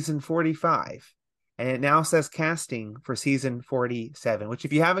from season 45, and it now says casting for season 47, which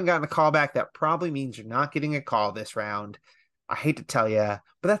if you haven't gotten a call back, that probably means you're not getting a call this round. I hate to tell you,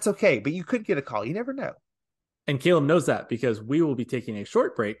 but that's okay. But you could get a call. You never know. And Caleb knows that because we will be taking a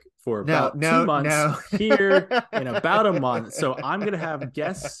short break for about 2 months no. here in about a month. So I'm going to have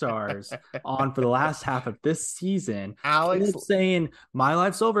guest stars on for the last half of this season. Alex Caleb saying, my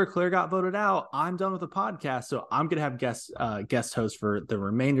life's over. Claire got voted out. I'm done with the podcast. So I'm going to have guest hosts for the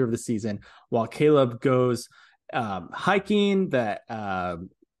remainder of the season while Caleb goes hiking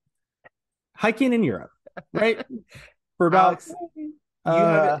in Europe, right? For about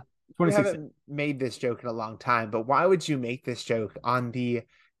Alex, you 26. haven't made this joke in a long time, but why would you make this joke on the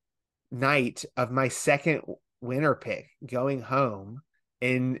night of my second winner pick going home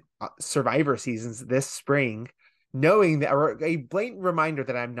in Survivor seasons this spring, knowing that, or a blatant reminder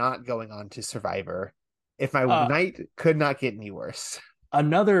that I'm not going on to Survivor if my night could not get any worse.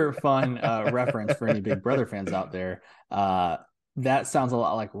 Another fun reference for any Big Brother fans out there. That sounds a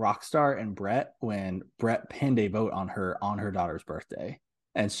lot like Rockstar and Brett when Brett pinned a vote on her daughter's birthday.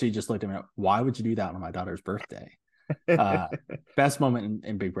 And she just looked at me, why would you do that on my daughter's birthday? Best moment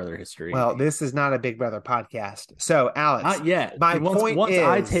in Big Brother history. Well, this is not a Big Brother podcast. So, Alex, not yet. Once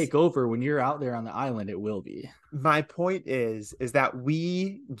I take over, when you're out there on the island, it will be. My point is that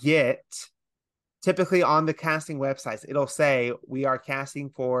we get typically on the casting websites, it'll say we are casting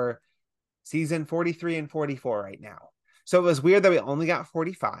for season 43 and 44 right now. So it was weird that we only got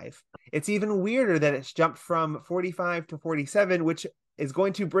 45. It's even weirder that it's jumped from 45 to 47, which is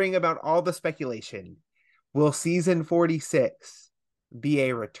going to bring about all the speculation. Will season 46 be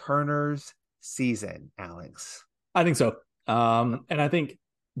a returners season, Alex? I think so. And I think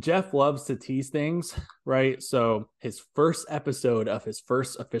Jeff loves to tease things, right? So his first episode of his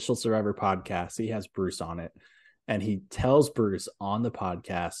first official Survivor podcast, he has Bruce on it. And he tells Bruce on the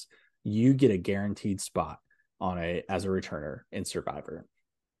podcast, you get a guaranteed spot as a returner in Survivor.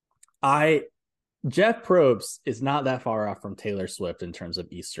 Jeff Probst is not that far off from Taylor Swift in terms of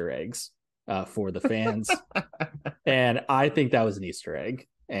Easter eggs for the fans. And I think that was an Easter egg.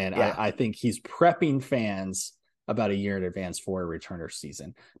 And yeah. I think he's prepping fans about a year in advance for a returner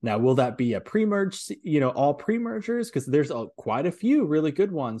season. Now, will that be a pre-merge, all pre-mergers? Because there's quite a few really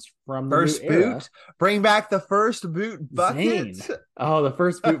good ones from the first boot era. Bring back the first boot bucket. Zane. Oh, the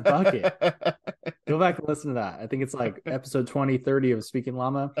first boot bucket. Go back and listen to that. I think it's like episode 20, 30 of Speaking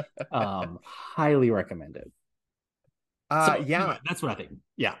Llama. Highly recommended. Yeah, that's what I think.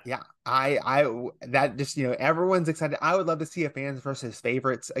 Yeah. I that just, everyone's excited. I would love to see a fans versus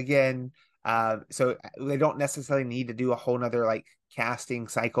favorites again. So they don't necessarily need to do a whole nother like casting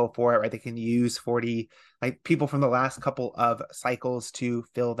cycle for it, right? They can use 40 like people from the last couple of cycles to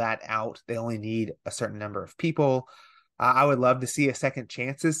fill that out. They only need a certain number of people. I would love to see a second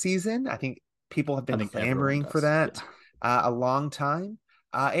chances season. I think people have been clamoring for that a long time.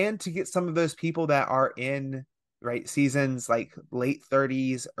 And to get some of those people that are in right seasons like late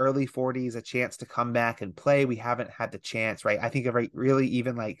 30s, early 40s, a chance to come back and play. We haven't had the chance, right? I think of really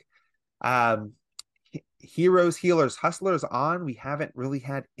even like heroes, healers, hustlers on. We haven't really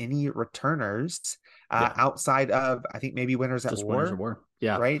had any returners outside of, I think, maybe winners at war. Winners at war.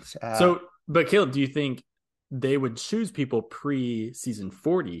 Yeah. Right. But Caleb, do you think they would choose people pre-season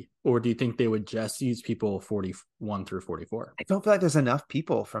 40, or do you think they would just use people 41 through 44? I don't feel like there's enough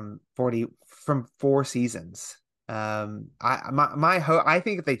people from 4 seasons. I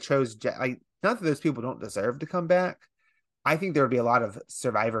think if they chose, not that those people don't deserve to come back. I think there would be a lot of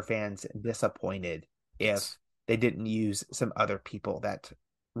Survivor fans disappointed if they didn't use some other people that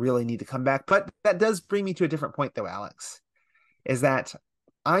really need to come back. But that does bring me to a different point, though, Alex, is that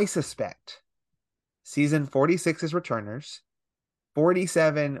I suspect season 46 is returners,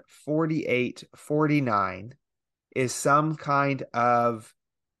 47, 48, 49 is some kind of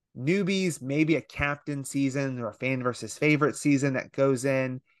newbies, maybe a captain season or a fan versus favorite season that goes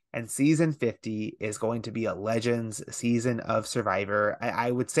in. And season 50 is going to be a Legends season of Survivor. I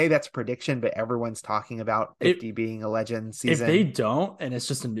would say that's a prediction, but everyone's talking about 50 being a Legends season. If they don't, and it's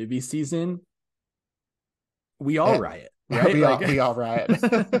just a newbie season, we all riot. Right? We all riot.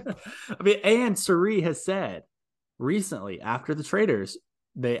 I mean, and Cirie has said recently after the Traders,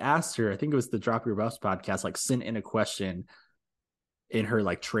 they asked her, I think it was the Drop Your Buffs podcast, like sent in a question in her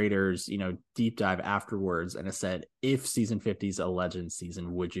like Traders, deep dive afterwards. And it said, if season 50 is a Legend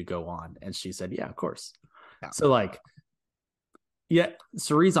season, would you go on? And she said, yeah, of course. Yeah. So like, yeah,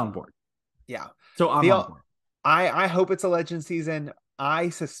 Cirie's on board. Yeah. So I'm on board. I hope it's a Legend season. I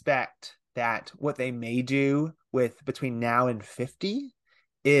suspect that what they may do with between now and 50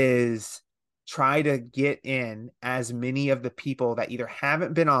 is try to get in as many of the people that either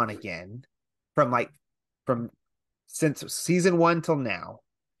haven't been on again from since season 1 till now,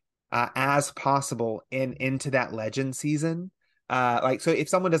 as possible into that Legend season. So if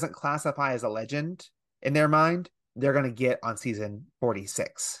someone doesn't classify as a Legend in their mind, they're going to get on season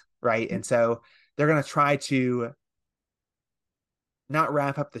 46, right? And so they're going to try to not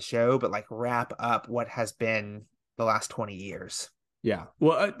wrap up the show, but like wrap up what has been the last 20 years. Yeah.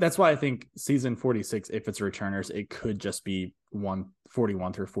 Well, that's why I think season 46, if it's returners, it could just be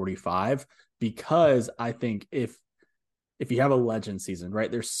 41 through 45, because I think if you have a Legend season, right,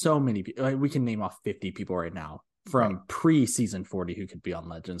 there's so many people, like we can name off 50 people right now from pre-season 40 who could be on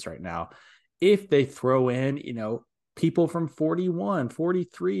Legends right now. If they throw in, people from 41,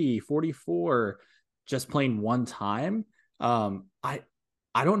 43, 44 just playing one time,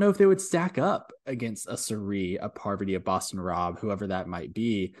 I don't know if they would stack up against a Suri, a Parvati, a Boston Rob, whoever that might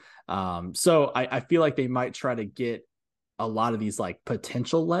be. So I feel like they might try to get a lot of these like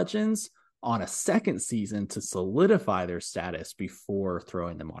potential legends on a second season to solidify their status before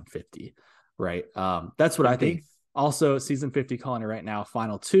throwing them on 50. Right. That's what I think. Also, season 50 calling it right now.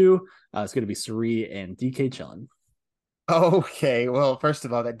 Final two. It's going to be Suri and DK Chillin. Okay, well, first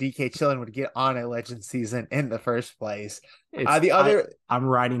of all, that DK Chillin would get on a Legend season in the first place. I'm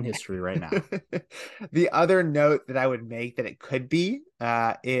writing history right now. The other note that I would make that it could be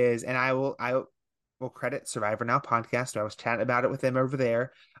is, and I will credit Survivor Now podcast. I was chatting about it with them over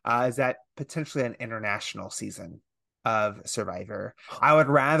there. Is that potentially an international season of Survivor? I would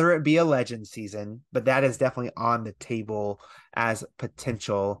rather it be a Legend season, but that is definitely on the table as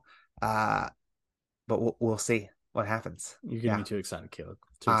potential. But we'll see what happens. You're getting me too excited, Caleb.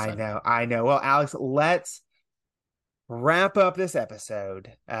 Too excited. I know. Well, Alex, let's wrap up this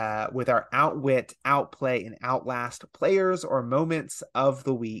episode with our outwit, outplay, and outlast players or moments of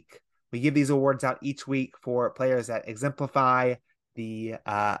the week. We give these awards out each week for players that exemplify the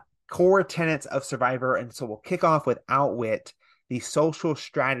core tenets of Survivor. And so we'll kick off with outwit, the social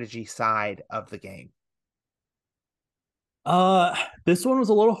strategy side of the game. This one was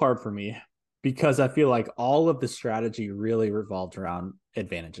a little hard for me because I feel like all of the strategy really revolved around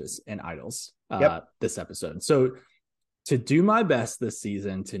advantages and idols this episode. So to do my best this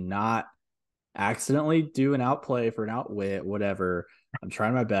season to not accidentally do an outplay for an outwit, whatever, I'm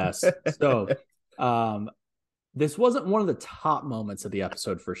trying my best. So this wasn't one of the top moments of the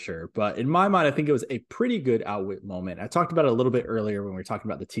episode for sure, but in my mind, I think it was a pretty good outwit moment. I talked about it a little bit earlier when we were talking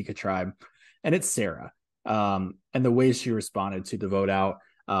about the Tika tribe, and it's Sarah and the way she responded to the vote out.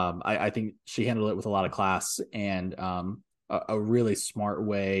 I think she handled it with a lot of class and a really smart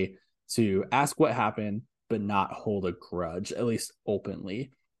way to ask what happened, but not hold a grudge, at least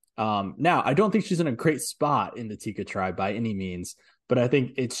openly. Now, I don't think she's in a great spot in the Tika tribe by any means, but I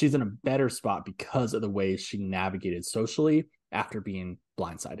think she's in a better spot because of the way she navigated socially after being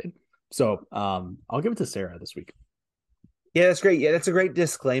blindsided. So I'll give it to Sarah this week. Yeah, that's great. Yeah, that's a great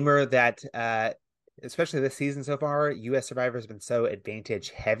disclaimer that especially this season so far, US Survivor has been so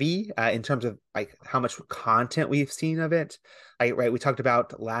advantage heavy in terms of like how much content we've seen of it. We talked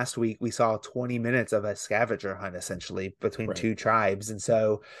about last week, we saw 20 minutes of a scavenger hunt essentially between two tribes. And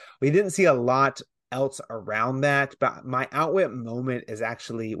so we didn't see a lot else around that. But my outwit moment is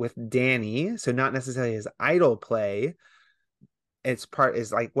actually with Danny. So not necessarily his idol play. It's part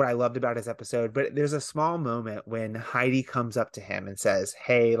is like what I loved about his episode, but there's a small moment when Heidi comes up to him and says,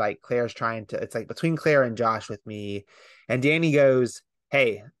 "Hey, like Claire's trying to, it's like between Claire and Josh with me." And Danny goes,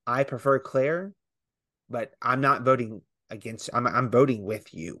 "Hey, I prefer Claire, but I'm not voting against, I'm voting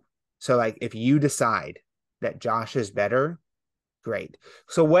with you. So like, if you decide that Josh is better, great."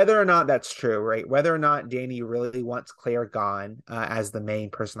 So whether or not that's true, right? Whether or not Danny really wants Claire gone as the main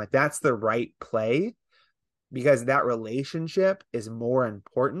person, like that's the right play, because that relationship is more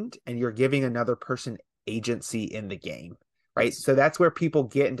important and you're giving another person agency in the game, right? So that's where people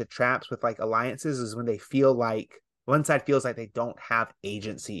get into traps with like alliances, is when they feel like one side feels like they don't have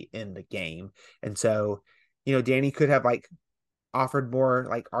agency in the game. And so, Danny could have like offered more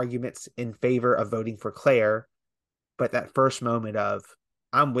like arguments in favor of voting for Claire, but that first moment of,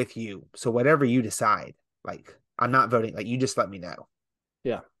 I'm with you, so whatever you decide, like I'm not voting, like you just let me know.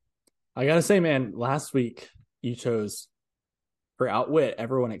 Yeah. I gotta say, man, last week you chose for outwit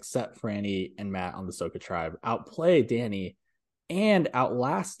everyone except Franny and Matt on the Soka tribe, outplay Danny and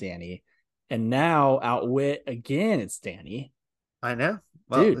outlast Danny, and now outwit again, it's Danny. I know.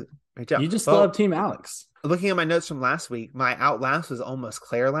 Well, dude, you just love Team Alex. Looking at my notes from last week, my outlast was almost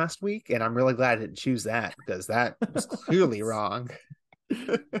Claire last week, and I'm really glad I didn't choose that because that was clearly wrong.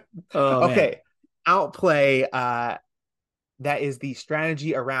 Okay, man. Outplay, that is the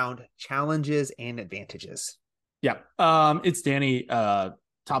strategy around challenges and advantages. Yeah. It's Danny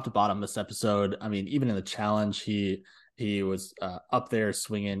top to bottom this episode. I mean, even in the challenge, he was up there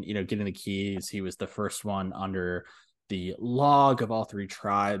swinging, getting the keys. He was the first one under the log of all three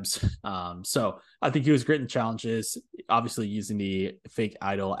tribes. So I think he was great in the challenges, obviously using the fake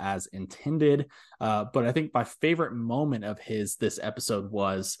idol as intended. But I think my favorite moment of his this episode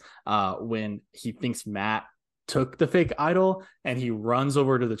was when he thinks Matt took the fake idol and he runs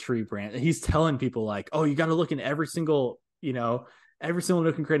over to the tree branch. He's telling people like, "Oh, you got to look in every single, every single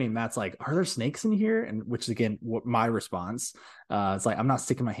nook and cranny. And Matt's like, "Are there snakes in here?" And which is again what my response. It's like I'm not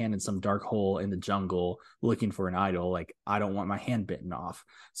sticking my hand in some dark hole in the jungle looking for an idol. Like I don't want my hand bitten off.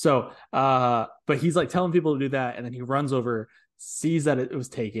 So, but he's like telling people to do that, and then he runs over, sees that it was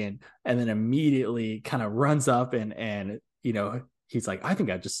taken, and then immediately kind of runs up and he's like, I think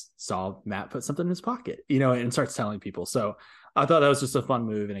I just saw Matt put something in his pocket, and starts telling people. So I thought that was just a fun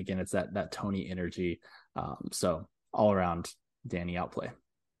move. And again, it's that Tony energy. So all around Danny outplay.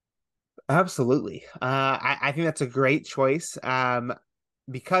 Absolutely. I think that's a great choice.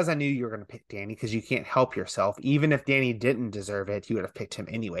 Because I knew you were going to pick Danny because you can't help yourself. Even if Danny didn't deserve it, you would have picked him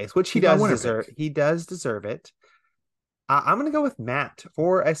anyways, which he He's my does winner deserve. pick. He does deserve it. I'm going to go with Matt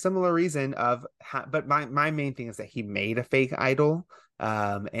for a similar reason but my main thing is that he made a fake idol,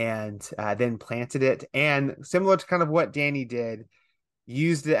 and then planted it. And similar to kind of what Danny did,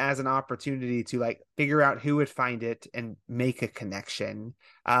 used it as an opportunity to like figure out who would find it and make a connection.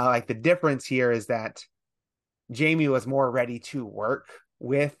 Like the difference here is that Jamie was more ready to work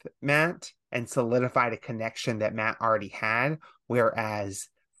with Matt and solidified a connection that Matt already had. Whereas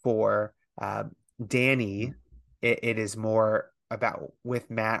for Danny, it is more about with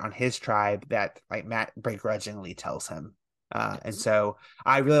Matt on his tribe that like Matt begrudgingly tells him. And Yes. so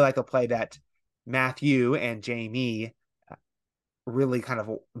I really like the play that Matthew and Jamie really kind of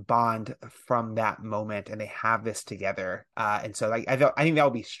bond from that moment, and they have this together. And so like I think that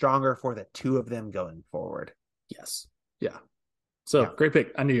will be stronger for the two of them going forward. Yes. Yeah. So Yeah. great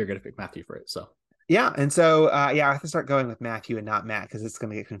pick. I knew you were going to pick Matthew for it. So Yeah. And so, I have to start going with Matthew and not Matt because it's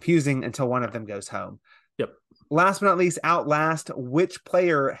going to get confusing until one of them goes home. yep. Last but not least, Outlast, which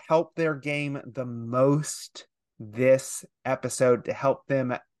player helped their game the most this episode to help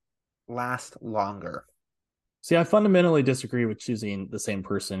them last longer? See, I fundamentally disagree with choosing the same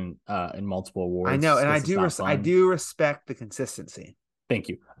person in multiple I know, awards and because it's not I fun. do respect the consistency. Thank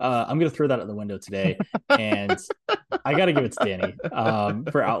you. I'm going to throw that out the window today, and I got to give it to Danny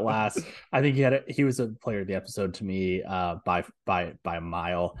for Outlast. I think he was a player of the episode to me by a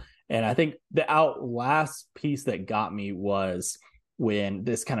mile. And I think the Outlast piece that got me was when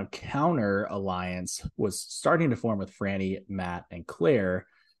this kind of counter alliance was starting to form with Franny, Matt, and Claire.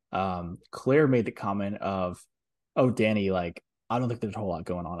 Claire made the comment of, "Oh, Danny, like I don't think there's a whole lot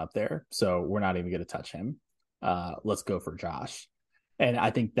going on up there, so we're not even going to touch him. Let's go for Josh." And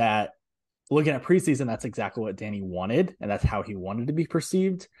I think that looking at preseason, that's exactly what Danny wanted, and that's how he wanted to be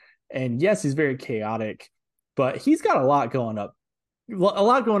perceived. And yes, he's very chaotic, but he's got a lot going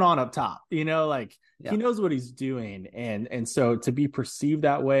on up top. Like Yeah. he knows what he's doing, and so to be perceived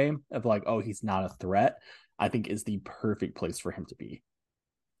that way of like, oh, he's not a threat, I think is the perfect place for him to be.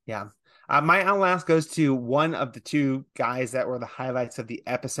 Yeah. My Outlast goes to one of the two guys that were the highlights of the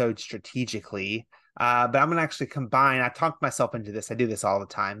episode strategically. But I'm going to actually combine. I talked myself into this. I do this all the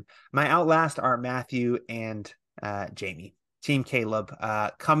time. My Outlast are Matthew and Jamie. Team Caleb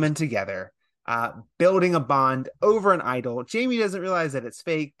coming together, building a bond over an idol. Jamie doesn't realize that it's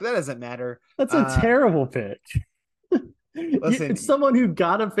fake, but that doesn't matter. That's a terrible pick. Listen, It's someone who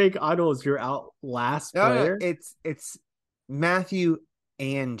got a fake idol as your Outlast no, player. it's Matthew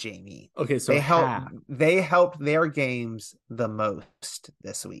and Jamie. Okay, so half. They helped their games the most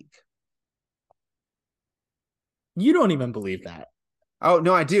this week. You don't even believe that. Oh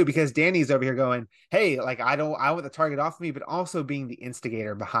no, I do, because Danny's over here going, "Hey, like I want the target off of me," but also being the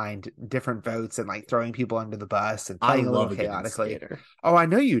instigator behind different votes and like throwing people under the bus and I playing a little love a good chaotically. instigator. Oh, I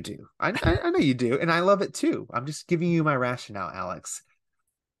know you do. I know you do, and I love it too. I'm just giving you my rationale, Alex.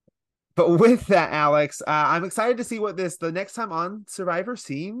 But with that, Alex, I'm excited to see what the next time on Survivor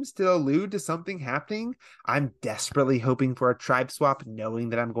seems to allude to something happening. I'm desperately hoping for a tribe swap, knowing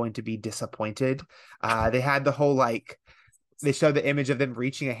that I'm going to be disappointed. They had the whole like they showed the image of them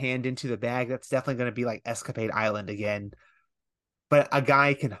reaching a hand into the bag. That's definitely going to be like Escapade Island again. But a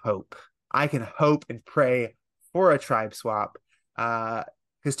guy can hope. I can hope and pray for a tribe swap.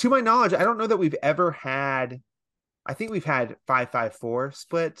 Because to my knowledge, I don't know that we've ever had. I think we've had 5-5-4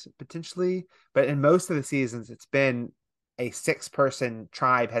 split potentially, but in most of the seasons, it's been a 6-person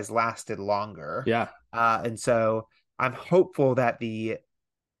tribe has lasted longer. Yeah. And so I'm hopeful that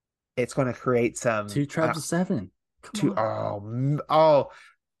it's going to create some Two tribes of 7. Come on.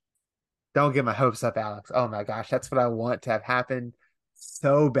 Don't get my hopes up, Alex. Oh my gosh, that's what I want to have happen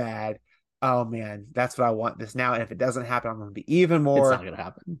so bad. Oh man, that's what I want this now. And if it doesn't happen, I'm going to be even It's more not going to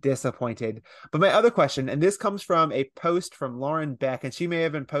happen. disappointed. But my other question, and this comes from a post from Lauren Beck, and she may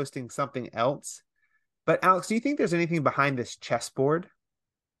have been posting something else. But Alex, do you think there's anything behind this chessboard?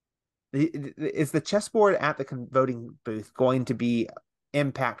 Is the chessboard at the voting booth going to be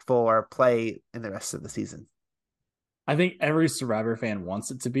impactful or play in the rest of the season? I think every Survivor fan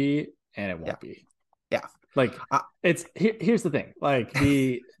wants it to be, and it Yeah. won't be. Yeah. Like here's the thing. Like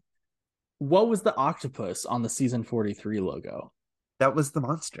what was the octopus on the season 43 logo? That was the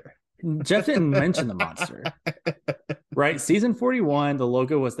monster. Jeff didn't mention the monster. Right? Season 41, the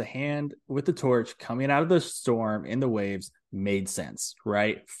logo was the hand with the torch coming out of the storm in the waves. Made sense,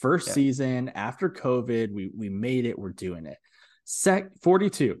 right? First season after COVID, we made it, we're doing it.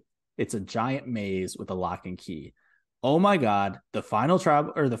 42, it's a giant maze with a lock and key. Oh my God, the final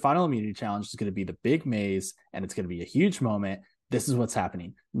travel or the final immunity challenge is going to be the big maze, and it's going to be a huge moment. This is what's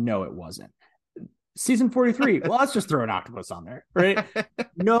happening. No, it wasn't. Season 43, well, let's just throw an octopus on there, right?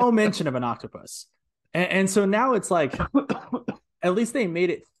 No mention of an octopus. And so now it's like, at least they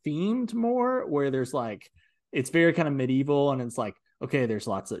made it themed more, where there's like, it's very kind of medieval, and it's like, okay, there's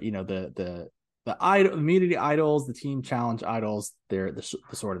lots of, the idol, immunity idols, the team challenge idols, they're the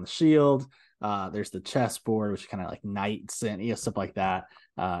sword and the shield. There's the chessboard, which is kind of like knights and stuff like that.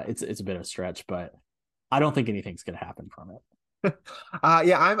 It's a bit of a stretch, but I don't think anything's going to happen from it.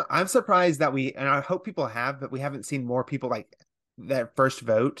 I'm surprised that and I hope people but we haven't seen more people like that first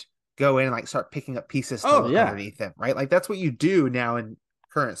vote go in and like start picking up pieces to look underneath them, right? Like that's what you do now in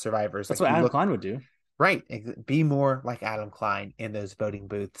current Survivors. That's like what Adam Klein would do. Right. Be more like Adam Klein in those voting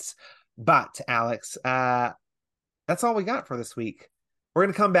booths. But Alex, that's all we got for this week. We're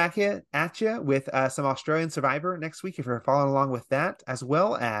going to come back at you with some Australian Survivor next week if you're following along with that, as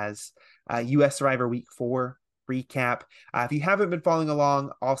well as U.S. Survivor Week 4 recap. If you haven't been following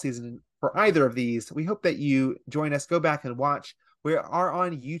along all season for either of these, we hope that you join us. Go back and watch. We are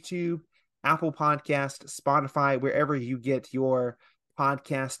on YouTube, Apple Podcast, Spotify, wherever you get your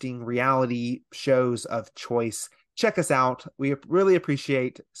podcasting reality shows of choice. Check us out. We really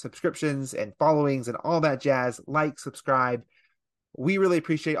appreciate subscriptions and followings and all that jazz. Like, subscribe. We really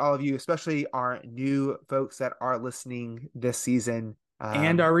appreciate all of you, especially our new folks that are listening this season.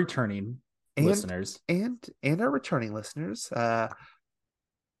 And our returning listeners. And our returning listeners. And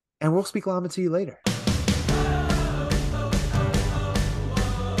we'll speak Llama to you later.